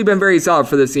actually been very solid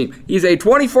for this team. He's a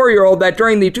 24-year-old that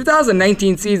during the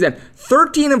 2019 season,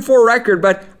 13-4 record,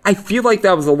 but I feel like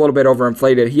that was a little bit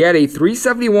overinflated. He had a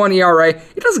 3.71 ERA.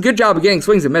 He does a good job of getting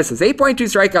swings and misses. 8.2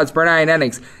 strikeouts per 9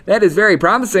 innings. That is very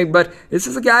promising, but this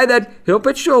is a guy that he'll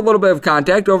pitch to a little bit of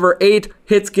contact, over 8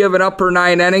 hits given up per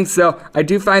 9 innings, so I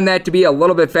do find that to be a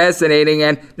little bit fascinating,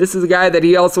 and this is a guy that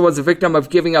he also was a victim of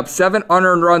giving up 7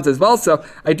 unearned runs as well, so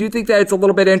I do think that it's a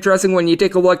little bit interesting when you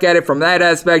take a look at it from that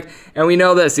aspect, and we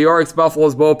know this, the Oryx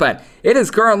Buffaloes bullpen. It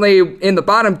is currently in the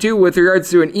bottom 2 with regards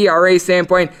to an ERA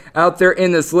standpoint out there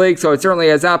in this league, so it certainly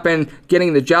has not been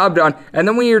getting the job done. And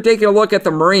then when you're taking a look at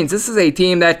the Marines, this is a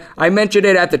team that I mentioned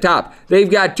it at the top. They've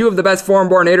got 2 of the best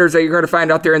foreign-born hitters that you're going to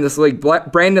find out there in this league,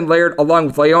 Brandon Laird along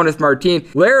with Leonis Martin.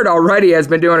 Laird already has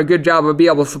been doing a good job of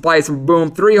being able to supply some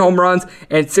boom, 3 home runs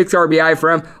and 6 RBI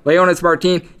for him. Leonis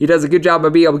Martin, he does a good job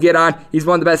of being able to get on. He's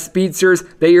one of the best speedsters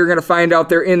that you're going to find out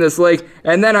there in this league.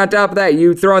 And then on top of that,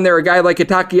 you throw in there a guy like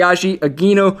Takeyoshi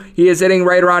Agino. He is hitting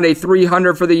right around a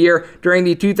 300 for the year. During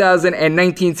the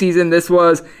 2019 season, this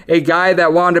was a guy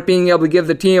that wound up being able to give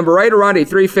the team right around a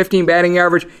 315 batting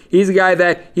average. He's a guy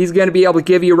that he's going to be able to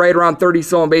give you right around 30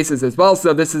 stolen bases as well.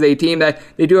 So this is a team that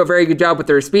they do a very good job with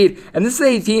their speed. And this is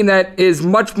a team that is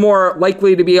much more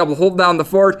likely to be able to hold down the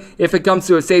fort if it comes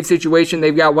to a safe situation.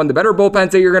 They've got one of the better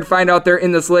bullpens that you're going to find out there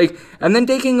in this league. And then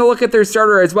taking a look at their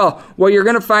starter as well, what you're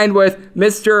going to find with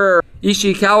Mr.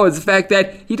 Ishikawa is the fact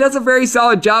that he does a very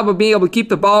solid job of being able to keep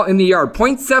the ball in the yard.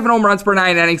 0.7 home runs per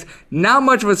 9 innings. Not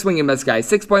much of a swing and miss guy.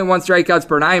 6.1 strikeouts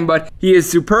per 9, but he is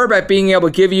superb at being able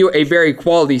to give you a very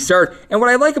quality start. And what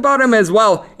I like about him as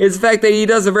well is the fact that he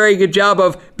does a very good job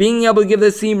of being able to give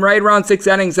this team right around 6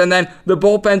 innings, and then the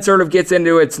bullpen sort of gets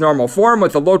into its normal form.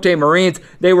 With the Lotte Marines,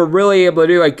 they were really able to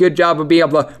do a good job of being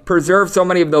able to preserve so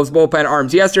many of those bullpen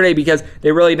arms yesterday because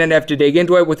they really didn't have to dig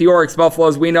into it. With the Oryx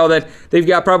Buffaloes, we know that they've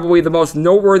got probably the most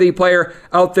noteworthy player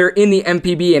out there in the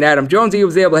MPB. And Adam Jones, he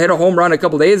was able to hit a home run a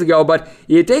couple days ago, but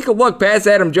you take a look past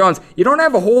Adam Jones, you don't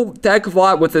have a whole heck of a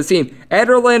lot with this team.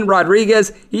 Aderlin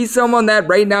Rodriguez, he's someone that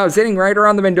right now is sitting right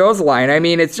around the Mendoza line. I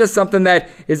mean, it's just something that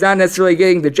is not necessarily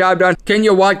getting the job done.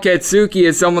 Kenya Watkatsuki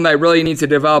is someone that really needs to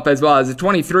develop as well. As a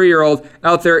 23-year-old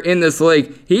out there in this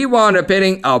league, he wound up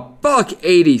hitting a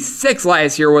 $186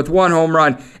 last year with 1 home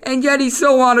run, and yet he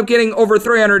still wound up getting over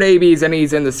 300 ABs, and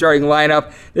he's in the starting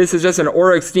lineup. This is just an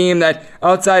Oryx team that,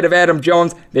 outside of Adam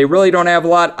Jones, they really don't have a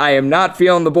lot. I am not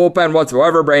feeling the bullpen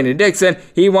whatsoever. Brandon Dixon,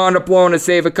 he wound up blowing a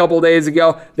save a couple days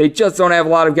ago. They just don't have a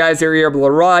lot of guys they're able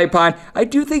to rely upon. I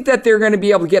do think that they're going to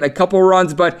be able to get a couple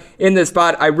runs, but in this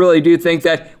spot, I really do think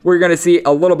that we're going to see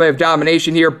a little bit of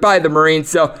domination here by the Marines.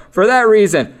 So for that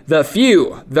reason, the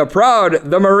few, the proud,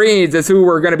 the Marines is who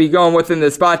we're going to be going with in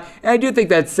this spot. And I do think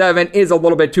that 7 is a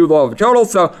little bit too low of a total,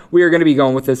 so we are going to be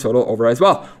going with this total over as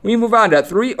well. We move on to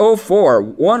 304,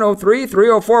 103,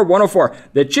 304, 104.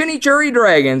 The Chimichurri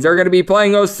Dragons are going to be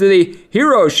playing host to the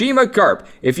Hiroshima Carp.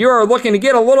 If you are looking to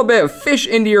get a little bit of fish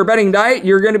into your betting diet,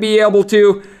 you're going to be able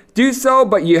to do so,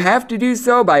 but you have to do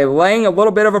so by laying a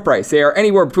little bit of a price. They are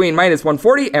anywhere between minus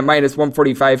 140 and minus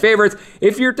 145 favorites.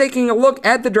 If you're taking a look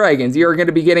at the Dragons, you're going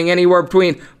to be getting anywhere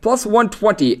between plus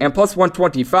 120 and plus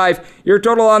 125. Your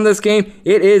total on this game,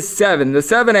 it is 7. The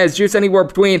 7 has juice anywhere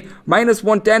between minus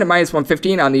 110 and minus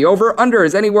 115 on the over. Under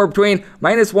is anywhere between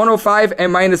minus 105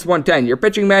 and minus 110. Your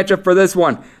pitching matchup for this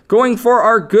one, going for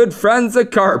our good friends, the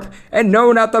Carp. And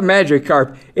no, not the Magic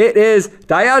Carp. It is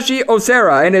Dayashi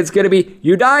Osera, and it's going to be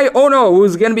Yudai Ono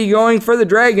who's going to be going for the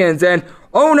Dragons. And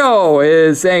Ono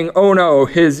is saying, oh no,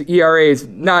 his ERA is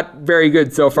not very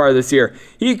good so far this year.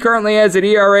 He currently has an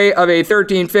ERA of a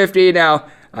 13.50. Now,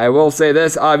 I will say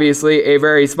this, obviously a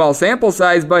very small sample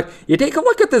size, but you take a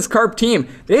look at this Carp team.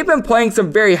 They've been playing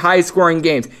some very high-scoring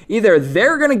games. Either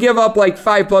they're going to give up like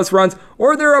 5+ runs,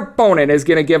 or their opponent is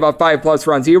going to give up 5+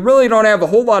 runs. You really don't have a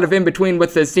whole lot of in-between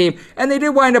with this team, and they did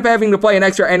wind up having to play an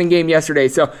extra inning game yesterday,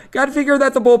 so got to figure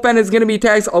that the bullpen is going to be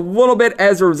taxed a little bit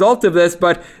as a result of this.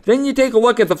 But then you take a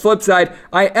look at the flip side.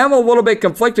 I am a little bit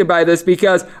conflicted by this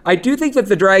because I do think that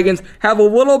the Dragons have a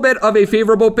little bit of a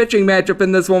favorable pitching matchup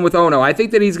in this one with Ono. I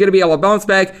think that he's going to be able to bounce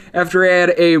back after he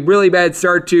had a really bad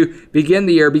start to begin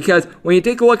the year, because when you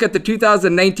take a look at the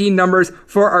 2019 numbers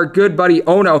for our good buddy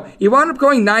Ono, he wound up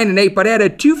going 9-8, but had a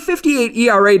 2.58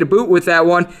 ERA to boot with that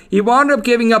one. He wound up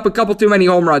giving up a couple too many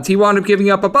home runs. He wound up giving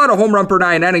up about a home run per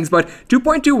 9 innings, but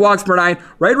 2.2 walks per 9,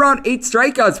 right around 8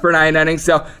 strikeouts per 9 innings.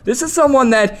 So this is someone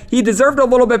that he deserved a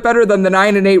little bit better than the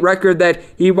 9-8 record that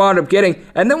he wound up getting.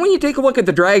 And then when you take a look at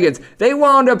the Dragons, they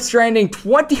wound up stranding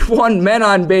 21 men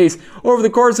on base over the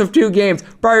course of 2 games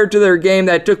prior to their game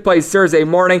that took place Thursday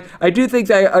morning. I do think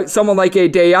that someone like a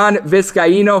Dayan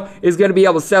Vizcaíno is going to be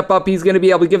able to step up. He's going to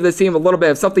be able to give this team a little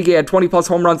bit of something. He had 20+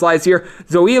 home runs last year.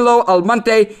 Zoilo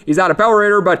Almonte, he's not a power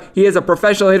hitter, but he is a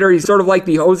professional hitter. He's sort of like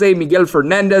the Jose Miguel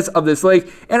Fernandez of this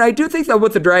league. And I do think that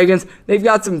with the Dragons, they've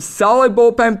got some solid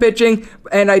bullpen pitching,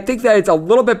 and I think that it's a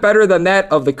little bit better than that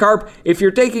of the Carp. If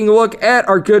you're taking a look at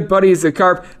our good buddies, the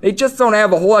Carp, they just don't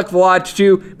have a whole heck of a lot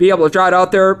to be able to trot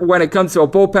out there when it comes to a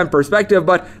bullpen perspective,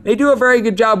 but they do a very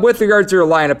good job with regards to their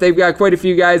lineup. They've got quite a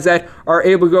few guys that are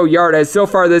able to go yard, as so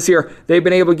far this year, they've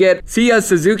been able to get Sia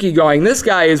Suzuki going. This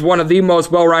guy is one of the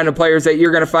most well-rounded players that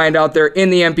you're going to find out there in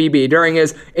the MPB. During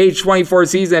his age 24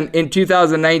 season in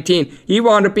 2019, he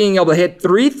wound up being able to hit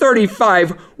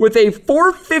 .335 with a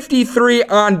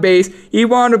 .453 on base. He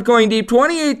wound up going deep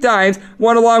 28 times,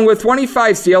 won along with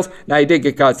 25 steals. Now, he did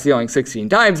get caught stealing 16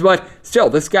 times, but still,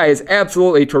 this guy is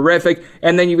absolutely terrific.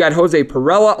 And then you got Jose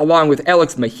Perella along with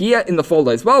Alex Mejia in the fold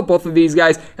as well. Both of these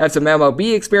guys have some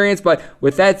MLB experience, but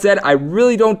with that said, I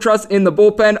really don't trust in the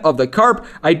bullpen of the Carp.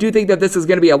 I do think that this is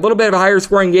going to be a little bit of a higher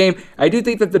scoring game. I do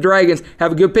think that the Dragons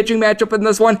have a good pitching matchup in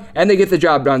this one, and they get the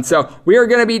job done. So we are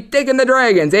going to be taking the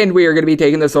Dragons, and we are going to be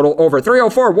taking this total over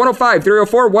 304, 105,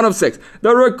 304, 106. The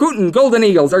Rakuten Golden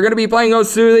Eagles are going to be playing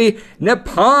host to the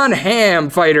Nippon Ham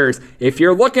Fighters. If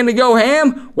you're looking to go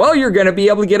ham, well, you're going to be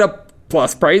able to get a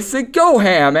plus price to go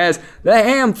ham, as the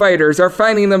Ham Fighters are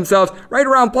finding themselves right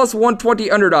around plus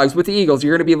 120 underdogs. With the Eagles,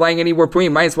 you're going to be laying anywhere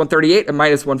between minus 138 and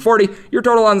minus 140. Your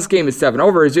total on this game is 7.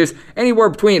 Over is just anywhere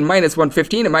between minus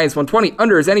 115 and minus 120.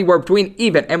 Under is anywhere between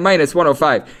even and minus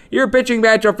 105. Your pitching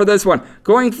matchup for this one,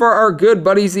 going for our good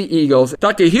buddies, the Eagles,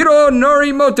 Takehiro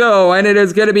Norimoto, and it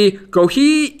is going to be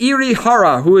Kohei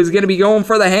Irihara, who is going to be going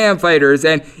for the Ham Fighters.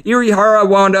 And Irihara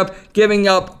wound up giving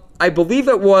up I believe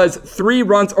it was 3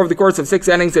 runs over the course of 6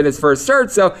 innings in his first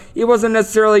start, so he wasn't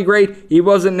necessarily great. He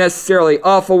wasn't necessarily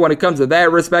awful when it comes to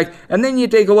that respect. And then you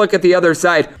take a look at the other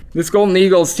side. This Golden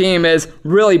Eagles team is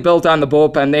really built on the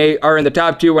bullpen. They are in the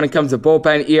top 2 when it comes to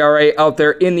bullpen ERA out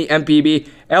there in the MPB.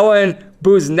 Ellen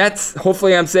Buznets,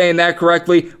 hopefully I'm saying that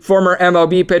correctly, former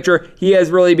MLB pitcher. He has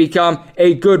really become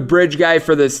a good bridge guy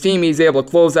for this team. He's able to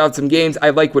close out some games. I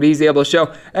like what he's able to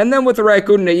show. And then with the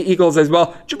Raccoon Eagles as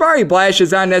well, Jabari Blash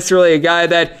is not necessarily a guy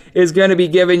that is going to be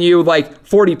giving you like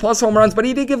 40 plus home runs, but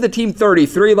he did give the team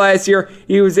 33 last year.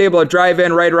 He was able to drive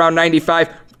in right around 95.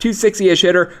 260-ish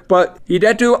hitter, but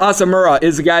Hideto Asamura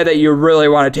is the guy that you really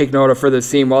want to take note of for this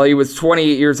team. While he was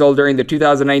 28 years old during the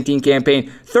 2019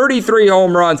 campaign, 33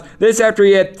 home runs. This after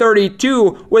he had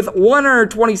 32 with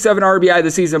 127 RBI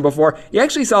the season before. He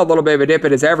actually saw a little bit of a dip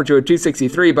in his average to a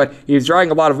 263, but he was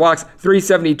drawing a lot of walks,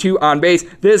 372 on base.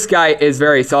 This guy is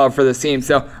very solid for this team,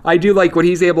 so I do like what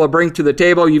he's able to bring to the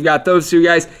table. You've got those 2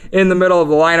 guys in the middle of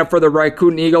the lineup for the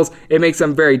Raccoon Eagles. It makes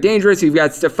them very dangerous. You've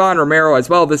got Stefan Romero as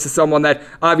well. This is someone that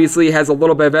obviously has a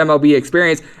little bit of MLB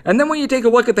experience. And then when you take a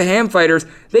look at the Ham Fighters,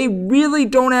 they really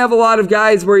don't have a lot of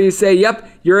guys where you say, yep,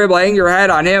 you're able to hang your hat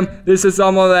on him. This is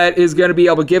someone that is going to be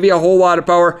able to give you a whole lot of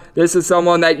power. This is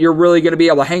someone that you're really going to be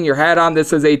able to hang your hat on.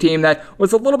 This is a team that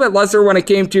was a little bit lesser when it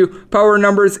came to power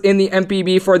numbers in the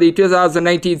MPB for the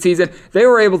 2019 season. They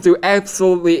were able to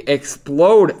absolutely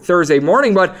explode Thursday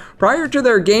morning, but prior to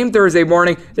their game Thursday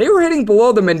morning, they were hitting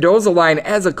below the Mendoza line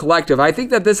as a collective. I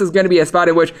think that this is going to be a spot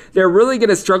in which they're really going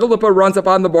to struggle to put runs up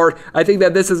on the board. I think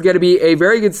that this is going to be a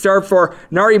very good start for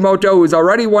Narimoto, who's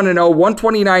already 1-0,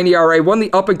 129 ERA, one of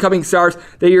the up-and-coming stars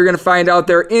that you're going to find out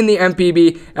there in the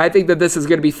MPB. I think that this is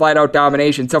going to be flat-out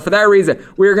domination. So for that reason,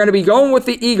 we're going to be going with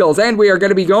the Eagles, and we are going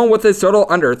to be going with this total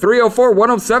under 304,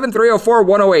 107, 304,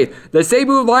 108. The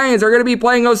Cebu Lions are going to be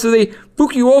playing host to the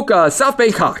Fukuoka South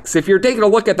Bank Hawks. If you're taking a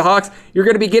look at the Hawks, you're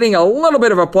going to be getting a little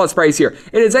bit of a plus price here.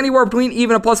 It is anywhere between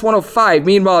even a plus 105.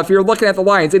 Meanwhile, if you're looking at the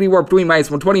Lions, anywhere between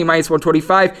minus 120 and minus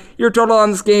 125. Your total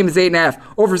on this game is 8.5.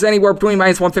 Over is anywhere between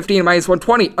minus 115 and minus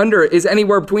 120. Under is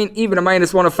anywhere between even a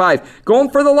minus 105. Going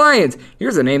for the Lions.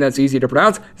 Here's a name that's easy to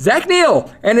pronounce. Zach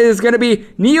Neal. And it is going to be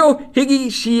Neo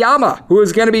Higishiyama, who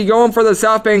is going to be going for the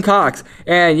South Bank Hawks.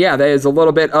 And yeah, that is a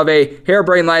little bit of a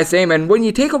harebrained last name. And when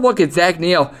you take a look at Zach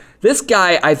Neal, this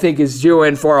guy, I think, is due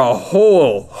in for a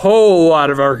whole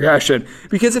lot of aggression.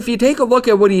 Because if you take a look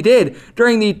at what he did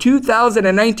during the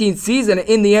 2019 season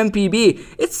in the MPB,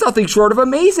 it's nothing short of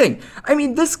amazing. I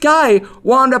mean, this guy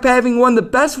wound up having one of the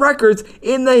best records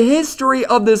in the history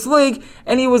of this league,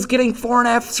 and he was getting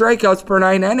 4.5 strikeouts per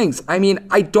 9 innings. I mean,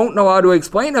 I don't know how to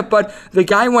explain it, but the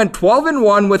guy went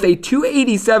 12-1 with a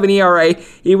 2.87 ERA.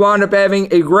 He wound up having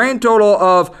a grand total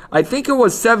of, I think it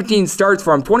was 17 starts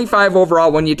for him, 25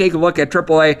 overall when you take a look at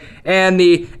AAA and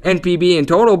the NPB in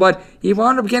total, but he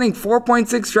wound up getting 4.6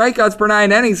 strikeouts per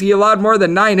 9 innings. He allowed more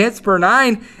than 9 hits per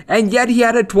 9, and yet he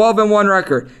had a 12-1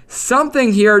 record.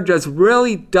 Something here just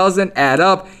really doesn't add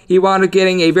up. He wound up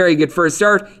getting a very good first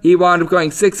start. He wound up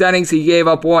going 6 innings. He gave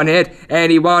up 1 hit,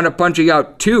 and he wound up punching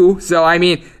out 2. So, I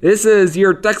mean, this is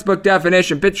your textbook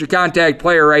definition pitcher contact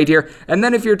player right here. And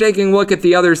then if you're taking a look at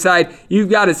the other side,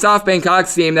 you've got a SoftBank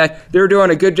Hawks team that they're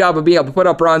doing a good job of being able to put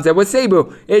up runs. And with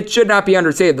Cebu, it should not be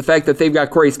understated the fact that they've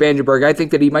got Corey Spangenberg. I think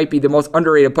that he might be the most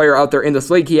underrated player out there in this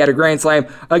league. He had a grand slam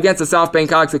against the SoftBank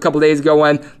Hawks a couple days ago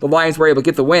when the Lions were able to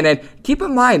get the win. And keep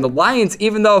in mind, the Lions,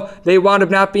 even though they wound up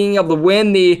not being able to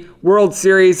win the World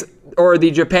Series or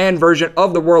the Japan version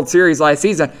of the World Series last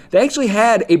season, they actually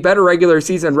had a better regular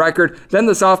season record than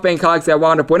the SoftBank Hawks that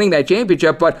wound up winning that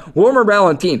championship. But Wilmer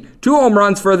Valentin, 2 home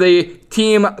runs for the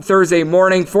team Thursday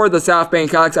morning for the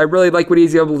SoftBank Hawks. I really like what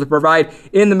he's able to provide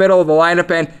in the middle of the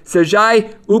lineup. And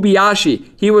Sajai Ubiyashi,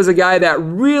 he was a guy that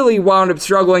really wound up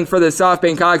struggling for the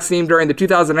SoftBank Hawks team during the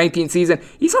 2019 season.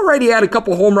 He's already had a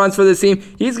couple home runs for this team.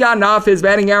 He's gotten off. His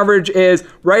batting average is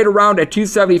right around at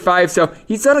 275, so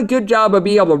he's done a good job of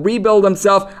being able to rebuild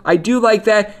himself. I do like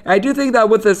that. I do think that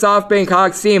with the SoftBank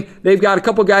Hawks team, they've got a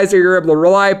couple guys that you're able to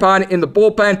rely upon in the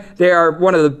bullpen. They are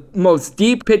one of the most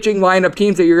deep pitching lineup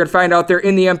teams that you're going to find out there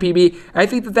in the MPB. I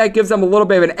think that gives them a little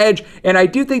bit of an edge, and I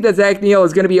do think that Zach Neal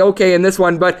is going to be okay in this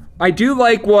one, but I do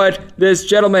like what this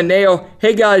gentleman, Neo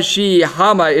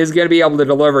Higashihama, is going to be able to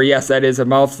deliver. Yes, that is a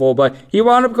mouthful, but he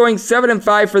wound up going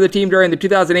 7-5 for the team during the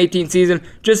 2018 season,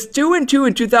 just 2-2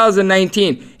 in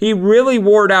 2019. He really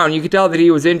wore down. You could tell that he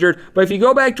was injured, but if you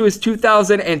go back to his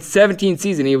 2017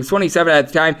 season, he was 27 at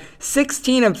the time,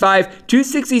 16-5,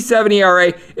 2.67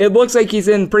 ERA. It looks like he's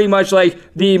in pretty much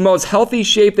like the most healthy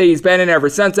shape that he's been in ever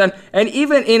since then. And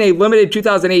even in a limited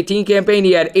 2018 campaign,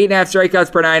 he had 8.5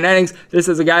 strikeouts per 9 innings. This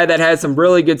is a guy that has some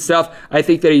really good stuff. I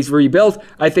think that he's rebuilt.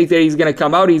 I think that he's going to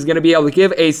come out. He's going to be able to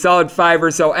give a solid 5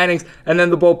 or so innings, and then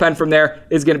the bullpen from there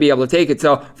is going to be able to take it.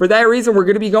 So for that reason, we're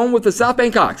going to be going with the South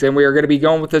Bend Hawks, and we are going to be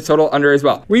going with the total under as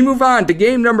well. We move on to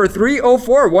game number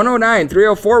 304-109,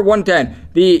 304-110.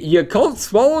 The Yakult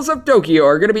Swallows of Tokyo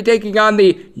are going to be taking on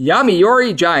the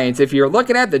Yomiuri Giants. If you're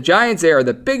looking at the Giants, they are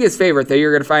the biggest favorite that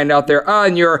you're going to find out there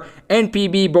on your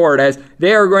NPB board, as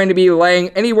they are going to be laying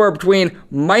anywhere between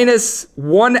minus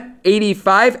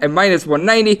 185 and minus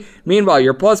 190. Meanwhile,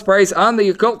 your plus price on the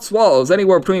Yakult Swallows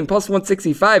anywhere between plus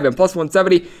 165 and plus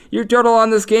 170. Your total on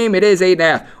this game, it is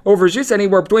 8.5. Overs just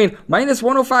anywhere between minus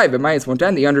 105 and minus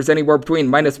 110. The unders anywhere between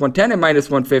minus 110 and minus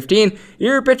 115.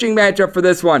 Your pitching matchup for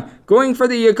this one, going for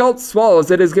the Yakult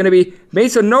Swallows, it is going to be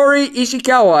Masanori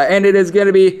Ishikawa, and it is going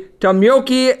to be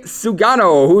Tomoki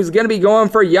Sugano, who's going to be going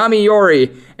for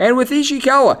Yomiuri. And with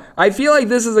Ishikawa, I feel like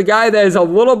this is a guy that is a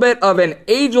little bit of an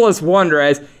ageless wonder,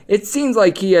 as it seems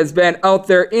like he has been out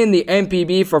there in the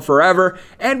NPB for forever,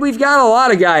 and we've got a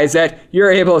lot of guys that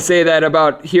you're able to say that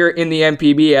about here in the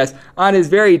NPB, as on his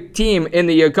very team in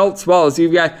the Yakult Swallows,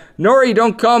 you've got Nori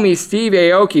Don't Call Me Steve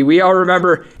Aoki. We all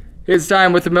remember his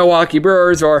time with the Milwaukee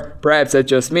Brewers, or perhaps that's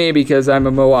just me because I'm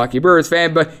a Milwaukee Brewers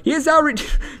fan, but he has now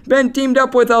been teamed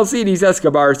up with Alcides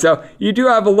Escobar, so you do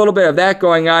have a little bit of that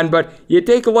going on. But you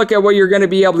take a look at what you're going to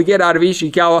be able to get out of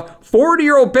Ishikawa,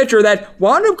 40-year-old pitcher that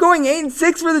wound up going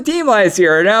 8-6 for the team last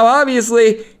year. Now,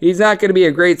 obviously, he's not going to be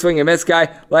a great swing and miss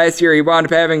guy. Last year, he wound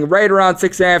up having right around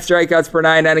 6.5 strikeouts per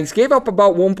 9 innings, gave up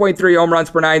about 1.3 home runs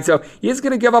per 9, so he is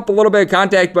going to give up a little bit of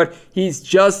contact, but he's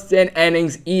just an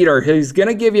innings eater. He's going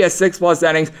to give you a 6+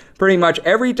 innings pretty much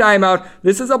every time out.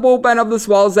 This is a bullpen of the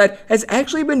Swallows that has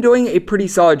actually been doing a pretty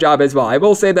solid job as well. I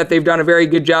will say that they've done a very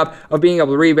good job of being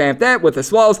able to revamp that with the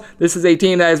Swallows. This is a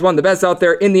team that is one of the best out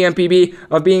there in the NPB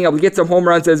of being able to get some home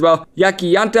runs as well.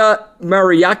 Yakiyanta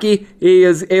Mariaki, he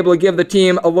is able to give the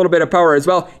team a little bit of power as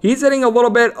well. He's hitting a little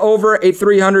bit over a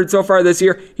 300 so far this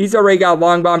year. He's already got a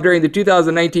long bomb during the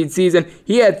 2019 season.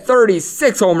 He had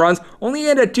 36 home runs, only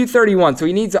hit at 231, so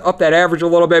he needs to up that average a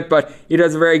little bit, but he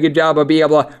does a very good job of being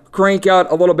able to crank out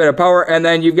a little bit of power. And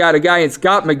then you've got a guy in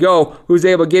Scott McGough who's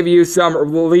able to give you some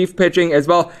relief pitching as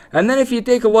well. And then if you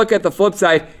take a look at the flip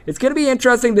side, it's going to be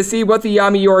interesting to see what the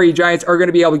Yomiuri Giants are going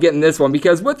to be able to get in this one,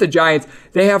 because with the Giants,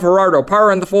 they have Gerardo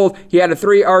Parra in the fold. He had a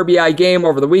 3 RBI game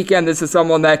over the weekend. This is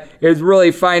someone that is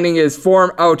really finding his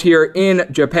form out here in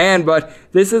Japan, but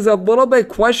this is a little bit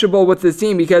questionable with this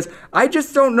team because I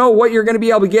just don't know what you're going to be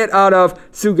able to get out of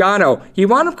Sugano. He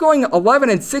wound up going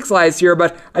 11-6 last year,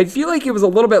 but I feel like he was a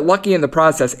little bit lucky in the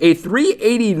process. A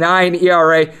 3.89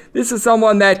 ERA. This is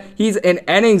someone that he's an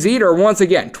innings eater once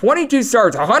again. 22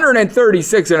 starts,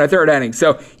 136 in a third inning.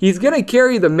 So he's going to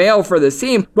carry the mail for the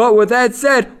team. But with that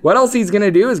said, what else he's going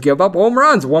to do is give up home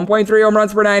runs. 1.3 home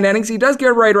runs per 9 innings. He does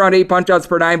get right around 8 punch-outs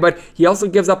per 9, but he also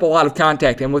gives up a lot of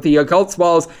contact. And with the Yakult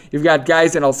Swallows, you've got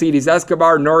guys in Alcides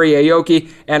Escobar, Nori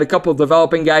Aoki, and a couple of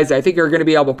developing guys I think are going to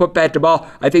be able to put bat to ball.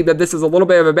 I think that this is a little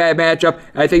bit of a bad matchup.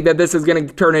 I think that this is going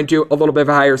to turn into a little bit of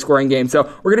a higher scoring game. So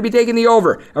we're going to be taking the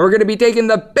over, and we're going to be taking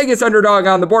the biggest underdog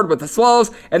on the board with the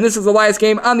Swallows, and this is the last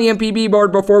game on the MPB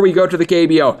board before we go to the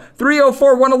KBO.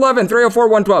 304-111,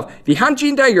 304-112. The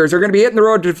Hanshin Tigers are going to be hitting the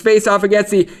road to face off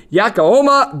against the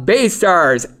Yokohama Bay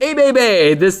Stars. Hey,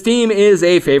 baby, this team is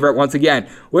a favorite once again.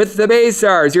 With the Bay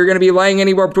Stars, you're going to be laying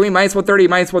anywhere between minus 130,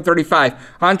 minus 135.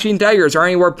 Hanshin Tigers are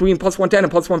anywhere between plus 110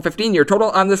 and plus 115. Your total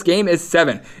on this game is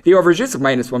 7. The over is just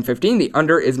minus 115. The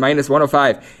under is minus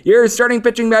 105. Your starting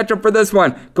pitching matchup for this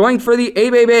one, going for the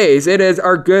Abe Bays, it is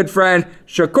our good friend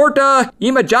Shakota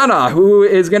Imajana, who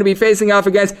is going to be facing off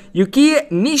against Yuki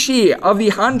Nishi of the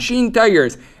Hanshin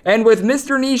Tigers. And with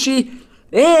Mr. Nishi,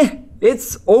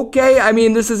 it's okay. I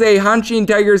mean, this is a Hanshin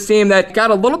Tigers team that got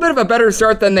a little bit of a better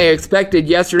start than they expected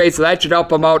yesterday, so that should help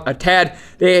them out a tad.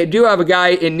 They do have a guy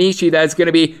in Nishi that's going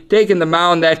to be taking the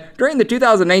mound that during the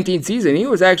 2019 season, he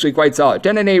was actually quite solid.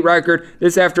 10-8 record.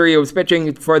 This after he was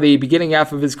pitching for the beginning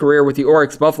half of his career with the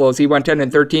Oryx Buffaloes. He went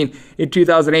 10-13 in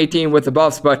 2018 with the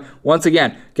Buffs, but once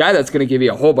again, guy that's going to give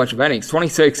you a whole bunch of innings.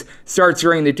 26 starts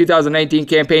during the 2019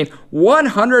 campaign,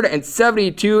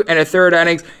 172 and a third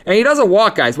innings, and he doesn't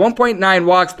walk, guys. 1.9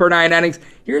 walks per 9 innings.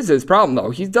 Here's his problem, though.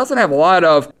 He doesn't have a lot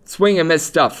of swing and miss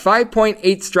stuff. 5.8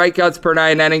 strikeouts per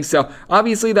 9 innings, so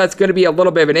obviously that's going to be a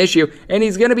little bit of an issue, and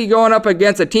he's going to be going up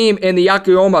against a team in the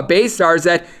Yokohama Bay Stars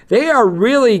that they are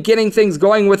really getting things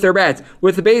going with their bats.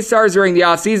 With the Bay Stars during the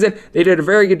offseason, they did a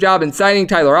very good job in signing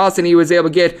Tyler Austin. He was able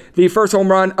to get the first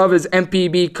home run of his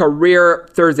MPB career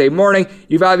Thursday morning.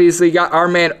 You've obviously got our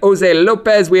man Jose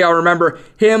Lopez. We all remember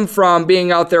him from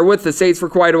being out there with the Saints for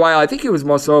quite a while. I think he was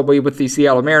most notably with the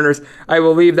Seattle Mariners. I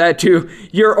will leave that to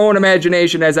your own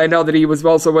imagination, as I know that he was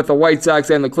also with the White Sox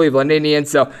and the Cleveland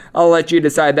Indians, so I'll let you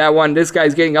decide that one. This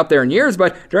guy's getting up there in years,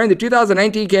 but during the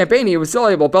 2019 campaign, he was still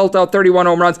able to belt out 31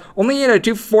 home runs, only in a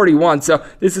 241, so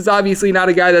this is obviously not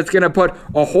a guy that's going to put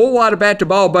a whole lot of bat to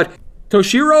ball, but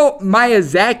Toshiro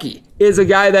Miyazaki is a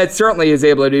guy that certainly is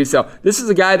able to do so. This is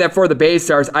a guy that for the Bay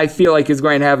Stars, I feel like is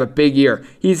going to have a big year.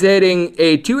 He's hitting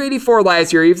a 284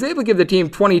 last year. He was able to give the team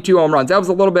 22 home runs. That was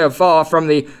a little bit of a fall off from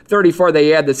the 34 that he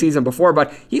had the season before,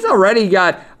 but he's already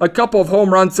got a couple of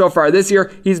home runs so far this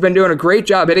year. He's been doing a great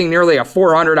job hitting nearly a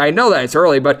 400. I know that it's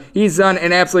early, but he's done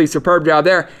an absolutely superb job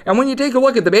there. And when you take a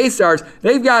look at the Bay Stars,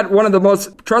 they've got one of the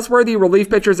most trustworthy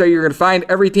relief pitchers that you're going to find.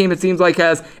 Every team, it seems like,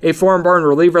 has a foreign-born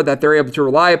reliever that they're able to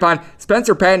rely upon.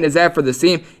 Spencer Patton is that for the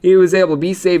team. He was able to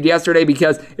be saved yesterday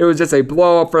because it was just a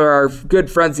blow-up for our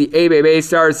good friends, the Bay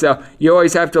Stars, so you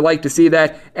always have to like to see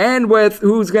that. And with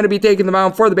who's going to be taking the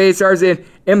mound for the Bay Stars in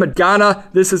Imagana,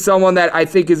 this is someone that I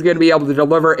think is going to be able to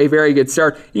deliver a very good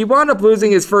start. He wound up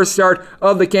losing his first start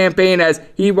of the campaign as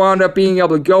he wound up being able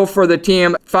to go for the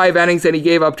team 5 innings and he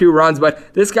gave up 2 runs,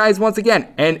 but this guy's once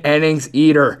again an innings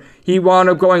eater. He wound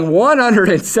up going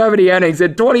 170 innings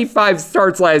in 25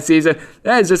 starts last season.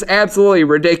 That is just absolutely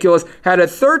ridiculous. Had a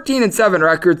 13-7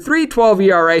 record, 3.12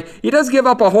 ERA. He does give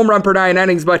up a home run per 9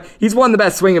 innings, but he's one of the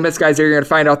best swing and miss guys that you're going to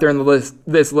find out there in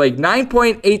this league.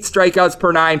 9.8 strikeouts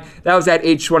per 9. That was at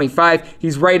age 25.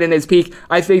 He's right in his peak.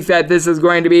 I think that this is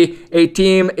going to be a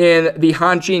team in the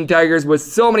Hanshin Tigers with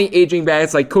so many aging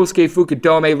bats like Kosuke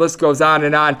Fukudome, list goes on,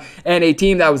 and a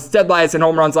team that was dead last in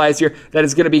home runs last year that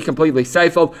is going to be completely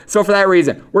stifled. So for that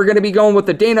reason, we're going to be going with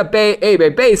the Dana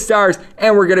Bay Stars,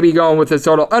 and we're going to be going with the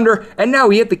total under. And now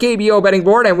we hit the KBO betting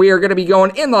board, and we are going to be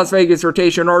going in Las Vegas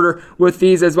rotation order with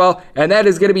these as well. And that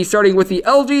is going to be starting with the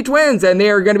LG Twins, and they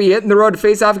are going to be hitting the road to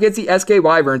face off against the SK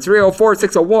Wyverns.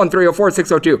 304-601,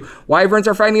 304-602. Wyverns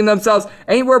are finding themselves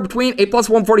anywhere between a plus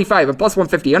 145 and plus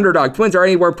 150 underdog. Twins are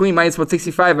anywhere between minus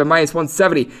 165 and minus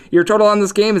 170. Your total on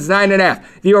this game is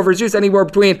 9.5. The over is juice anywhere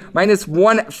between minus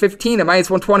 115 and minus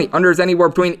 120. Under is anywhere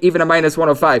between even a minus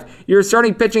 105. Your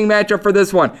starting pitching matchup for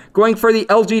this one, going for the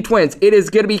LG Twins, it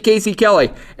is going to be Casey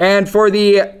Kelly. And for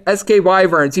the SK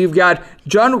Wyverns, you've got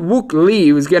Jun Wook Lee,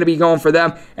 who's going to be going for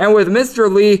them. And with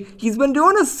Mr. Lee, he's been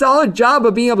doing a solid job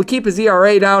of being able to keep his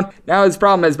ERA down. Now his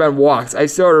problem has been walks. I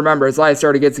still remember his last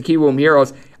start against the Kiwoom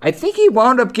Heroes. I think he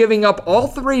wound up giving up all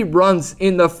 3 runs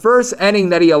in the first inning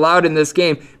that he allowed in this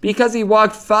game because he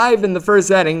walked 5 in the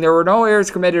first inning. There were no errors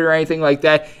committed or anything like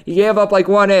that. He gave up like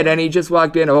 1 hit and he just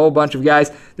walked in a whole bunch of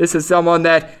guys. This is someone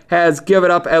that has given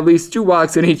up at least 2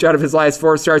 walks in each out of his last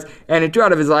 4 starts, and in 2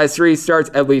 out of his last 3 starts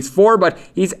at least 4, but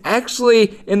he's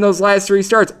actually in those last 3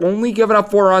 starts only given up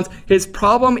 4 runs. His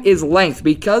problem is length.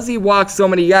 Because he walks so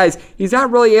many guys, he's not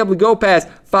really able to go past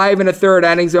 5 1/3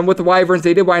 innings, and with the Wyverns,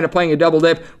 they did wind up playing a double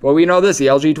dip. Well, we know this, the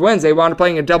LG Twins, they wound up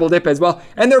playing a double dip as well,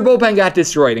 and their bullpen got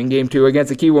destroyed in Game 2 against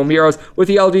the Kiwoom Heroes. With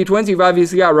the LG Twins, you've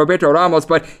obviously got Roberto Ramos,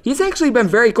 but he's actually been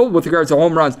very cold with regards to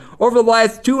home runs. Over the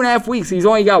last 2.5 weeks, he's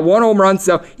only got 1 home run,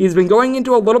 so he's been going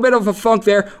into a little bit of a funk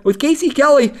there. With Casey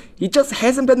Kelly, he just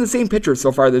hasn't been the same pitcher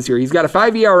so far this year. He's got a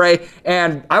 5 ERA,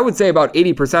 and I would say about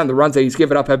 80% of the runs that he's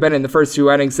given up have been in the first 2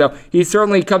 innings, so he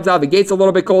certainly comes out of the gates a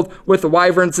little bit cold with the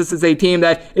Wyverns. This is a team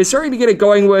that is starting to get it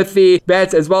going with the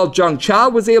bats as well. Jung Cha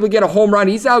was able to get a home run.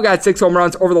 He's now got 6 home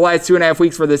runs over the last 2.5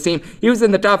 weeks for this team. He was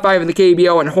in the top 5 in the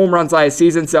KBO in home runs last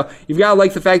season, so you've got to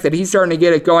like the fact that he's starting to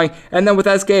get it going. And then with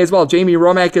SK as well, Jamie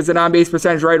Romack is an on-base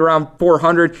percentage right around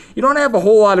 400. You don't have a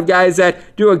whole lot of guys that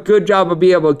do a good job of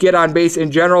being able to get on base in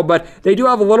general, but they do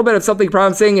have a little bit of something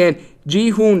promising in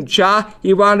Ji-Hoon Cha.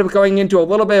 He wound up going into a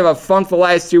little bit of a funk the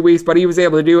last 2 weeks, but he was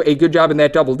able to do a good job in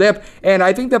that double dip. And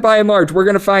I think that by and large, we're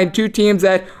going to find 2 teams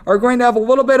that are going to have a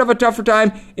little bit of a tougher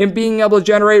time in being able to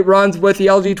generate runs. With the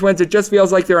LG Twins, it just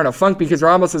feels like they're in a funk because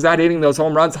Ramos is not hitting those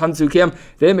home runs. Hyun-Soo Kim,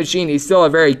 the machine, he's still a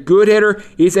very good hitter.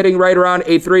 He's hitting right around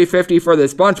a 350 for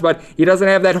this bunch, but he doesn't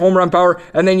have that home run power.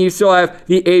 And then you still have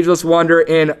the ageless wonder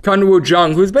in Kunwoo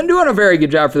Jung, who's been doing a very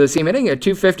good job for this team, hitting at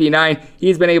 259.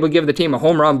 He's been able to give the team a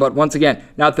home run, but once once again,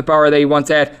 not the power that he once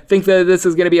had. Think that this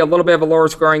is going to be a little bit of a lower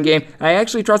scoring game. I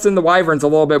actually trust in the Wyverns a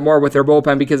little bit more with their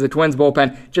bullpen because the Twins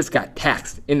bullpen just got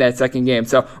taxed in that second game.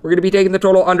 So we're going to be taking the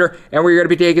total under, and we're going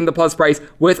to be taking the plus price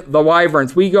with the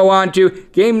Wyverns. We go on to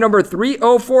game number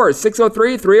 304,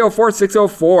 603, 304,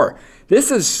 604.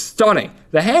 This is stunning.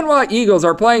 The Hanwha Eagles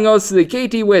are playing host to the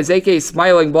KT Wiz, aka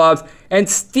Smiling Blobs, and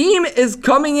steam is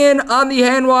coming in on the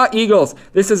Hanwha Eagles.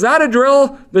 This is not a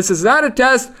drill. This is not a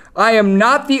test. I am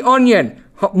not the Onion.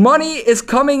 Money is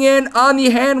coming in on the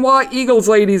Hanwha Eagles,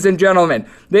 ladies and gentlemen.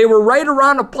 They were right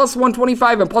around a plus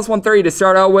 125 and plus 130 to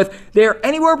start out with. They're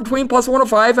anywhere between plus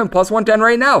 105 and plus 110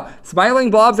 right now. Smiling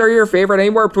Blobs are your favorite,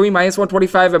 anywhere between minus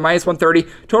 125 and minus 130.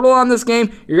 Total on this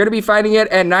game, you're going to be finding it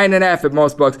at 9.5 at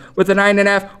most books. With the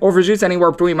 9.5, over juice anywhere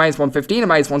between minus 115 and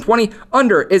minus 120.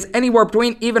 Under is anywhere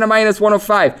between even a minus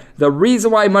 105. The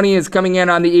reason why money is coming in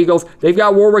on the Eagles, they've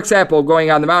got Warwick Sapple going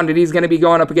on the mound, and he's going to be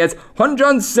going up against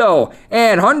Hunjun So.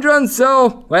 And Hunjun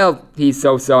So, well, he's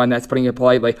so-so, and that's putting it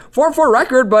politely. 4-4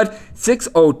 record, but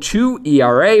 6.02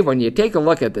 ERA. When you take a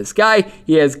look at this guy,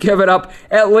 he has given up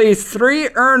at least 3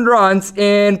 earned runs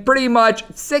in pretty much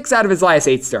 6 out of his last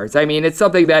 8 starts. I mean, it's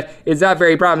something that is not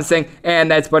very promising,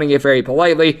 and that's putting it very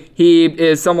politely. He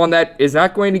is someone that is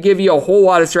not going to give you a whole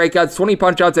lot of strikeouts, 20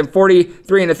 punch-outs, and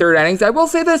 43 in the third innings. I will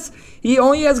say this, he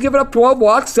only has given up 12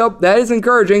 walks, so that is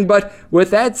encouraging, but with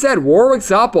that said, Warwick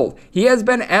Sapple, he has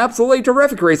been absolutely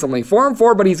terrific recently.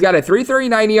 4-4, but he's got a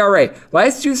 3.39 ERA.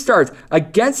 Last 2 starts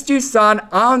against Tucson,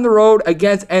 on the road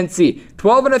against NC.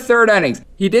 12 in the third innings.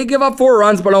 He did give up 4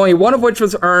 runs, but only 1 of which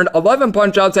was earned, 11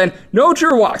 punch-outs, and no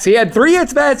true walks. He had 3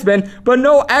 hits batsmen, but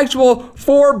no actual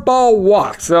 4-ball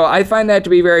walks. So I find that to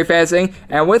be very fascinating.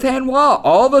 And with Hanwha,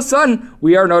 all of a sudden,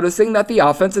 we are noticing that the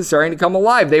offense is starting to come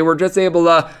alive. They were just able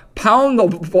to pound the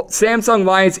Samsung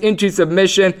Lions into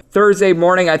submission Thursday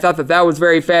morning. I thought that was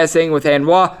very fascinating with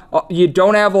Hanwha. You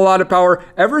don't have a lot of power.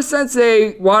 Ever since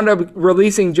they wound up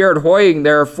releasing Jared Hoying,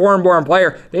 their foreign-born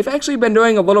player, they've actually been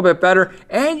doing a little bit better,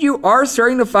 and you are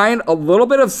starting to find a little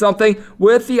bit of something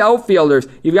with the outfielders.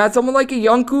 You've got someone like a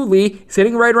Youngkoo Lee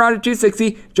sitting right around at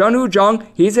 260. Junwoo Jung,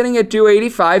 he's hitting at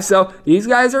 285, so these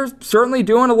guys are certainly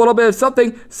doing a little bit of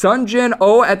something. Sun Jin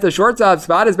Oh at the shortstop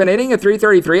spot has been hitting at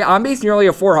 333, on base nearly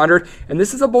a 400, and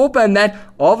this is a bullpen that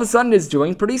all of a sudden is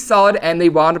doing pretty solid, and they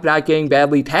wound up not getting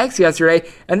badly taxed yesterday.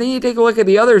 And then you take a look at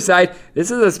the other side.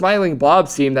 This is a Smiling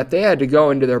Blobs team that they had to go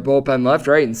into their bullpen left,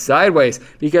 right, and sideways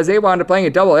because they wound up playing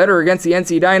a doubleheader against the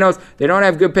NC Dinos. They don't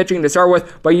have good pitching to start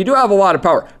with, but you do have a lot of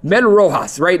power. Med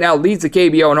Rojas right now leads the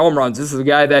KBO in home runs. This is a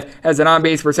guy that has an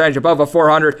on-base percentage above a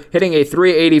 400, hitting a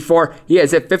 384. He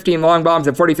has hit 15 long bombs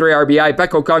and 43 RBI.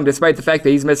 Baek-ho Kung, despite the fact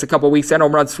that he's missed a couple weeks, 10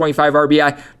 home runs, 25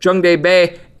 RBI. Jung Dae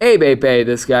Bae,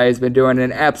 this guy has been doing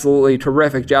an absolutely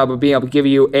terrific job of being able to give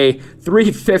you a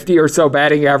 350 or so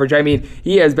batting average. I mean,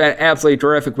 he has been absolutely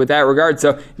terrific with that regard.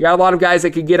 So you got a lot of guys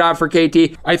that could get on for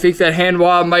KT. I think that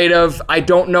Hanwha might have, I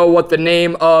don't know what the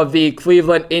name of the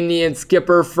Cleveland Indians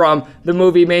skipper from the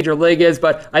movie Major League is,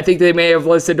 but I think they may have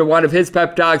listened to one of his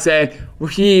pep talks and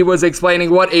he was explaining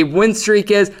what a win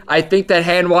streak is. I think that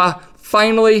Hanwha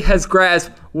finally has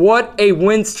grasped what a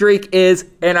win streak is,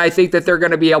 and I think that they're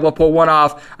going to be able to pull one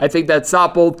off. I think that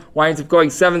Soppold winds up going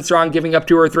 7 strong, giving up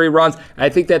 2 or 3 runs. I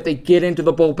think that they get into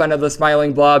the bullpen of the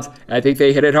Smiling Blobs, and I think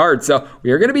they hit it hard. So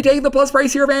we are going to be taking the plus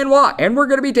price here of Hanwha, and we're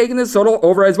going to be taking this total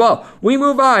over as well. We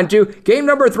move on to game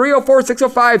number 304,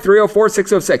 605, 304,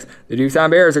 606. The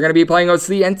Doosan Bears are going to be playing host to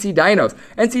the NC Dinos.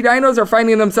 NC Dinos are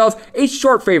finding themselves a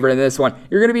short favorite in this one.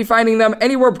 You're going to be finding them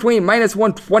anywhere between minus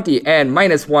 120 and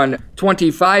minus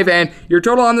 125, and your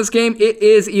total on this game, it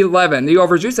is 11. The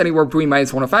over juice anywhere between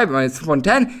minus 105 and minus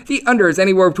 110. The under is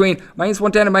anywhere between minus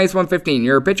 110 and minus 115.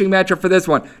 Your pitching matchup for this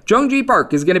one, Jungji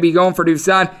Park is going to be going for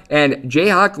Doosan, and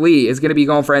Jae-Hak Lee is going to be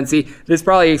going for NC. This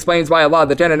probably explains why a lot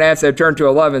of the 10.5s have turned to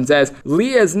 11s, as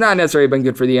Lee has not necessarily been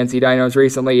good for the NC Dinos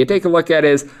recently. You take a look at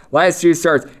his last 2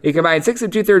 starts. He combined 6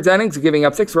 and 2/3 innings, giving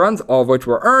up 6 runs, all of which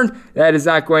were earned. That is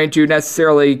not going to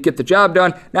necessarily get the job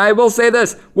done. Now, I will say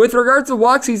this, with regards to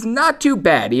walks, he's not too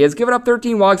bad. He has given up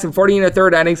 13 walks in 40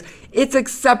 1/3 innings. It's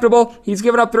acceptable. He's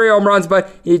given up 3 home runs,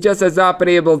 but he just has not been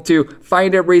able to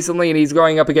find it recently, and he's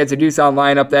going up against a Doosan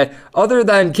lineup that, other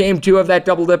than game 2 of that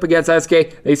double dip against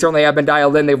SK, they certainly have been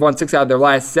dialed in. They've won 6 out of their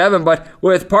last 7, but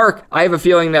with Park, I have a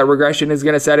feeling that regression is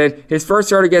going to set in. His first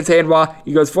start against Hanwha,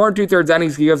 he goes 4 2/3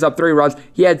 innings, he gives up 3 runs.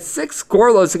 He had 6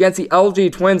 scoreless against the LG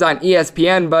Twins on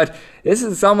ESPN, but this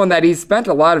is someone that he's spent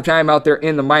a lot of time out there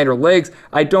in the minor leagues.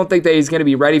 I don't think that he's going to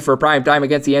be ready for prime time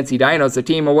against the NC Dinos, a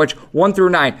team in which 1 through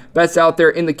 9 best out there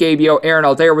in the KBO. Aaron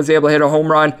Altair was able to hit a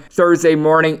home run Thursday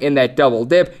morning in that double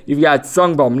dip. You've got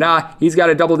Sungbom Na. He's got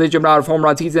a double-digit amount of home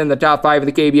runs. He's in the top 5 of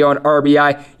the KBO and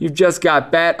RBI. You've just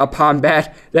got bat upon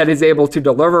bat that is able to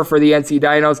deliver for the NC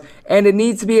Dinos. And it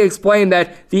needs to be explained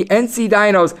that the NC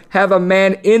Dinos have a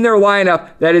man in their lineup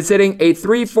that is hitting a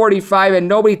 345, and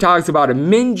nobody talks about it.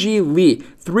 Minji Lee.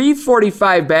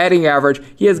 345 batting average.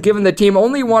 He has given the team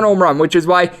only 1 home run, which is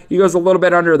why he goes a little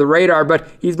bit under the radar, but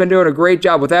he's been doing a great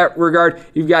job with that regard.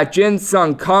 You've got Jin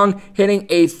Sung Kong hitting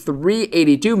a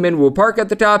 382. Minwoo Park at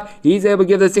the top. He's able to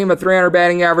give this team a 300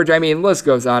 batting average. I mean, list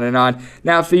goes on and on.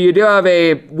 Now, if you do have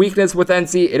a weakness with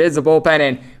NC, it is the bullpen,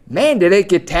 and man, did it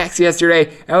get taxed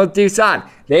yesterday. And with Doosan,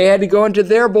 they had to go into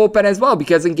their bullpen as well,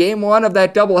 because in game 1 of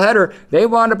that doubleheader, they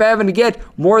wound up having to get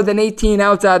more than 18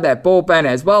 outs out of that bullpen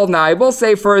as well. Now, I will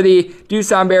say for the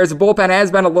Doosan Bears, the bullpen has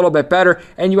been a little bit better,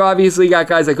 and you obviously got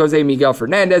guys like Jose Miguel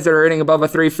Fernandez that are hitting above a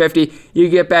 350. You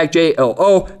get back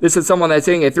J.L.O. This is someone that's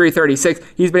hitting a 336.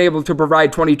 He's been able to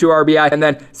provide 22 RBI, and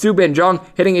then Su Bin Jung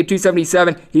hitting a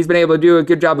 277. He's been able to do a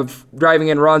good job of driving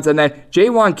in runs, and then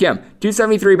Jaewon Kim,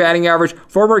 273 batting average,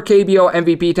 former KBO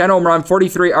MVP, 10 home run,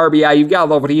 43 RBI. You've got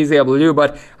to love what he's able to do,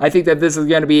 but I think that this is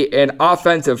going to be an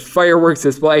offensive fireworks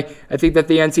display. I think that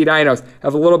the NC Dinos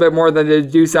have a little bit more than the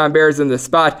Doosan Bears in this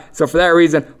spot, so for that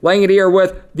reason, laying it here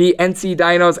with the NC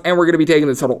Dinos, and we're going to be taking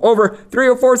this total over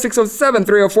 304-607,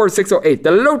 304-608.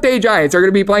 The Lotte Giants are going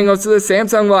to be playing host to the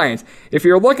Samsung Lions. If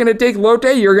you're looking to take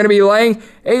Lotte, you're going to be laying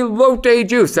a Lotte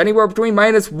juice anywhere between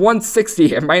minus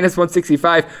 160 and minus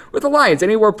 165, with the Lions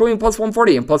anywhere between plus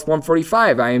 140 and plus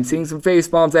 145. I am seeing some face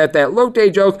palms at that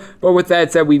Lotte joke, but with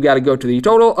that said, we've got to go to the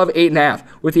total of 8.5.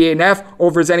 With the 8.5,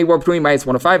 over is anywhere between minus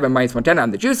 105 and minus 110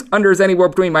 on the juice. Under is anywhere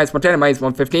between minus 110 and minus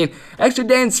 115. Actually,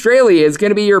 Dan Straley is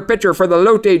going to be your pitcher for the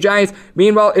Lotte Giants.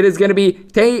 Meanwhile, it is going to be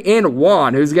Tae-In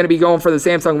Wan who's going to be going for the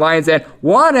Samsung Lions, and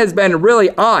Wan has been really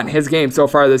on his game so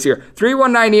far this year.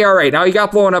 3.19 ERA. Now, he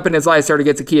got blown up in his last start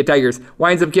against the Kia Tigers.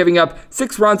 Winds up giving up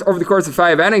 6 runs over the course of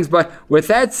 5 innings, but with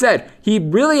that said, he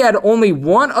really had only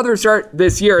one other start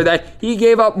this year that he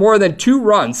gave up more than 2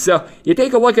 runs. So you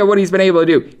take a look at what he's been able to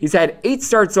do. He's had 8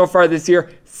 starts so far this year.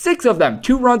 6 of them,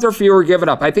 2 runs or fewer given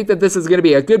up. I think that this is going to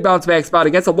be a good bounce back spot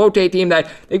against a Lotte team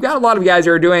that they've got a lot of guys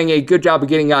who are doing a good job of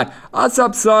getting on.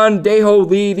 Asup Sun, Daeho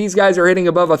Lee, these guys are hitting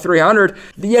above a 300.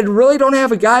 You really don't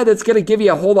have a guy that's going to give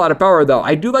you a whole lot of power, though.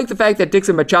 I do like the fact that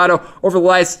Dixon Machado over the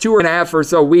last 2.5 or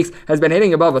so weeks has been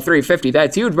hitting above a 350.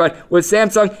 That's huge, but with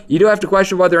Samsung, you do have to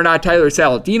question whether or not Tyler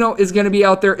Saladino is going to be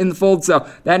out there in the fold, so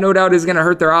that no doubt is going to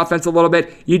hurt their offense a little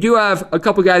bit. You do have a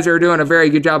couple guys that are doing a very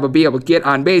good job of being able to get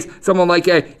on base. Someone like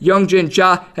Youngjin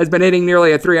Cha has been hitting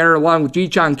nearly a 300 along with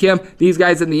Ji-Chang Kim. These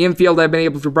guys in the infield have been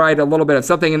able to provide a little bit of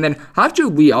something, and then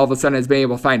Hapju Lee all of a sudden has been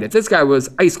able to find it. This guy was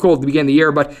ice cold to begin the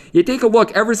year, but you take a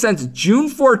look, ever since June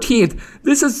 14th,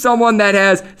 this is someone that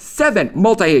has 7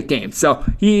 multi-hit games, so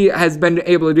he has been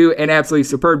able to do an absolutely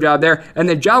superb job there. And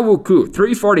then Jaewoo Koo,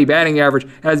 340 batting average,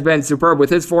 has been superb with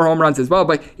his 4 home runs as well,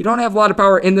 but you don't have a lot of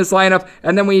power in this lineup.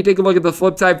 And then when you take a look at the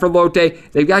flip side for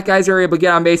Lotte, they've got guys who are able to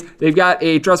get on base, they've got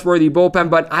a trustworthy bullpen,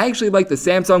 but I actually like the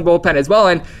Samsung bullpen as well.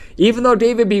 And even though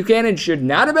David Buchanan should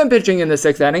not have been pitching in the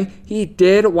 6th inning, he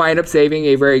did wind up saving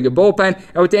a very good bullpen.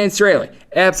 And with Dan Straley,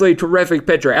 absolutely terrific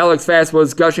pitcher. Alex Fast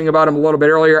was gushing about him a little bit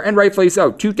earlier, and rightfully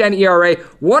so. 2.10 ERA,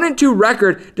 1-2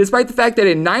 record, despite the fact that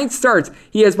in 9 starts,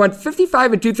 he has went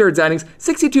 55 2/3 innings,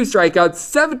 62 strikeouts,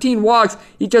 17 walks.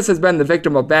 He just has been the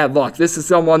victim of bad luck. This is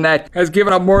someone that has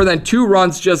given up more than 2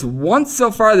 runs just once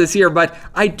so far this year, but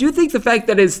I do think the fact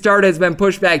that his start has been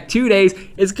pushed back 2 days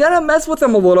is going to mess with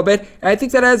him a little bit, and I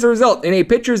think that as a result, in a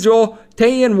pitcher's duel,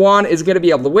 Tae-In Wan is going to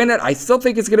be able to win it. I still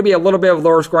think it's going to be a little bit of a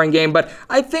lower scoring game, but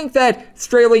I think that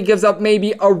Straley gives up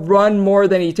maybe a run more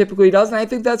than he typically does, and I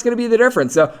think that's going to be the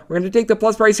difference. So we're going to take the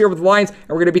plus price here with the Lions, and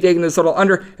we're going to be taking this total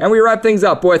under, and we wrap things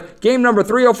up with game number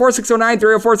 304-609,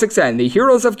 304-610. The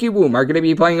Heroes of Kiwoom are going to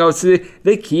be playing host to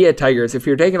the Kia Tigers. If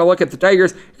you're taking a look at the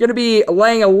Tigers, you're going to be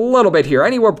laying a little bit here,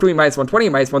 anywhere between minus 120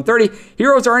 and minus 130.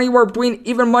 Heroes are anywhere between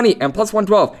even money and plus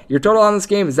 112. Your total on this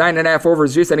game is 9.5.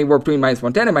 Overs juice anywhere between minus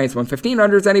 110 and minus 115.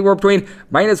 Unders anywhere between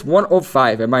minus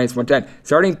 105 and minus 110.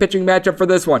 Starting pitching matchup for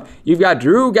this one, you've got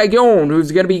Drew Gagnon,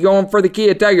 who's going to be going for the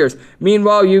Kia Tigers.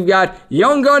 Meanwhile, you've got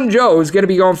Young Gun Joe, who's going to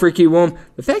be going for Kiwoom.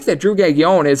 The fact that Drew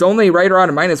Gagnon is only right around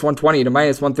a minus 120 to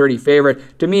minus 130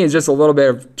 favorite, to me, is just a little bit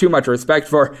of too much respect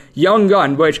for Young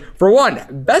Gun, which, for one,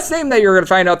 best name that you're going to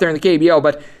find out there in the KBO,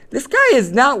 but this guy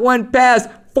has not went past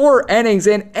 4 innings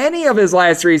in any of his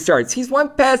last 3 starts. He's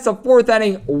went past the 4th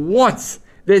inning once.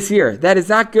 this year. That is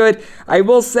not good. I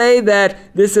will say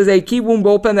that this is a Kiwoom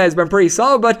bullpen that has been pretty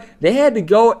solid, but they had to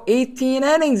go 18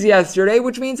 innings yesterday,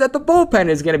 which means that the bullpen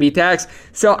is going to be taxed.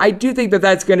 So I do think that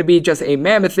that's going to be just a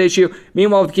mammoth issue.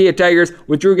 Meanwhile, with the Kia Tigers,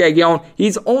 with Drew Gagnon,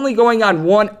 he's only going on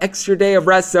one extra day of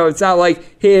rest, so it's not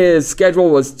like his schedule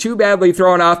was too badly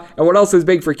thrown off. And what else is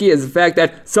big for Kia is the fact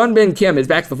that Sunbin Kim is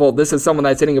back to the fold. This is someone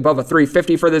that's hitting above a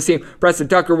 350 for this team. Preston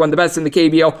Tucker, one of the best in the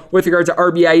KBO with regards to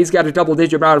RBI. He's got a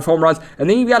double-digit amount of home runs. And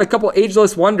then you've got a couple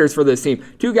ageless wonders for this team.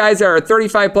 Two guys that are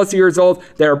 35 plus years old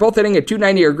that are both hitting at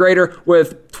 290 or greater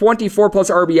with 24 plus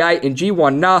RBI in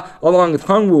Ji-Won Na, along with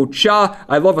Hungwoo Cha.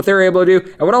 I love what they're able to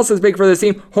do. And what else is big for this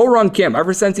team? Ho-Rung Kim,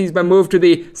 ever since he's been moved to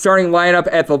the starting lineup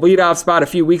at the leadoff spot a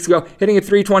few weeks ago, hitting at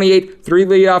 328, 3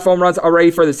 leadoff home runs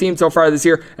already for the team so far this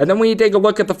year. And then when you take a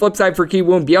look at the flip side for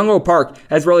Kiwoom, Byung-Ho Park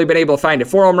has really been able to find it.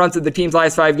 4 home runs in the team's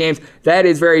last 5 games. That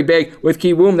is very big with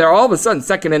Kiwoom. They're all of a sudden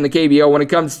second in the KBO when it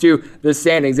comes to the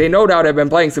standings. They no doubt have been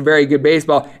playing some very good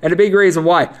baseball, and a big reason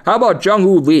why. How about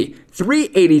Jung-Hoo Lee?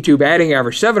 382 batting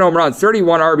average, 7 home runs,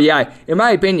 31 RBI. In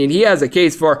my opinion, he has a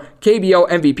case for KBO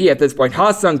MVP at this point.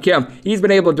 Ha-Sung Kim, he's been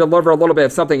able to deliver a little bit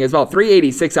of something as well.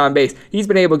 386 on base. He's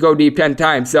been able to go deep 10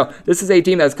 times. So this is a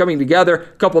team that's coming together.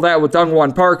 Couple that with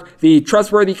Dungwon Park, the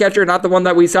trustworthy catcher, not the one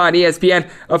that we saw on ESPN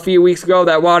a few weeks ago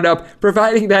that wound up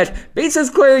providing that bases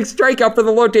clearing strikeout for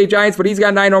the Lotte Giants, but he's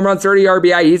got 9 home runs, 30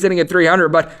 RBI. He's hitting at 300.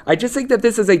 But I just think that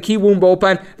this is a Kiwoom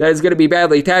bullpen that is going to be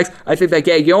badly taxed. I think that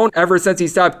Gagnon, ever since he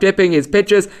stopped dipping his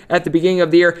pitches at the beginning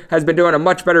of the year, has been doing a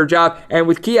much better job. And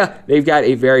with Kia, they've got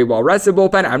a very well-rested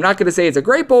bullpen. I'm not going to say it's a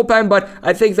great bullpen, but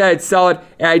I think that it's solid.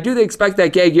 And I do expect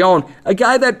that Gagnon, a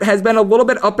guy that has been a little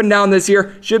bit up and down this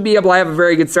year, should be able to have a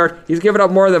very good start. He's given up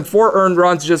more than 4 earned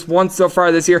runs just once so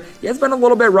far this year. He has been a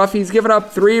little bit rough. He's given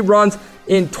up 3 runs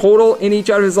in total in each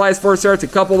of his last 4 starts. A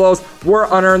couple of those were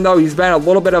unearned, though. He's been a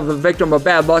little bit of a victim of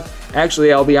bad luck.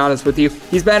 Actually, I'll be honest with you,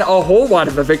 he's been a whole lot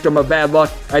of a victim of bad luck.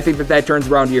 I think that turns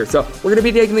around here. So we're going to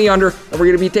be taking the under, and we're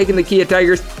going to be taking the Kia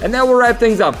Tigers, and that will wrap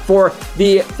things up for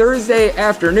the Thursday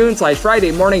afternoon /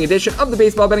 Friday morning edition of the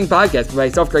Baseball Betting Podcast with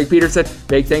myself, Greg Peterson.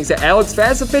 Big thanks to Alex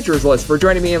Fass of Pitchers List for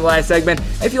joining me in the last segment.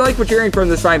 If you like what you're hearing from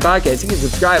this fine podcast, you can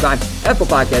subscribe on Apple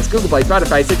Podcasts, Google Play,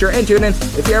 Spotify, Stitcher, and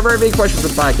TuneIn. If you ever have any questions for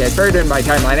the podcast, buried in my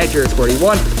timeline at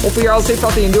Yours41. Hopefully you're all safe,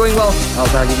 healthy, and doing well. I'll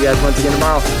talk to you guys once again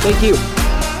tomorrow. Thank you.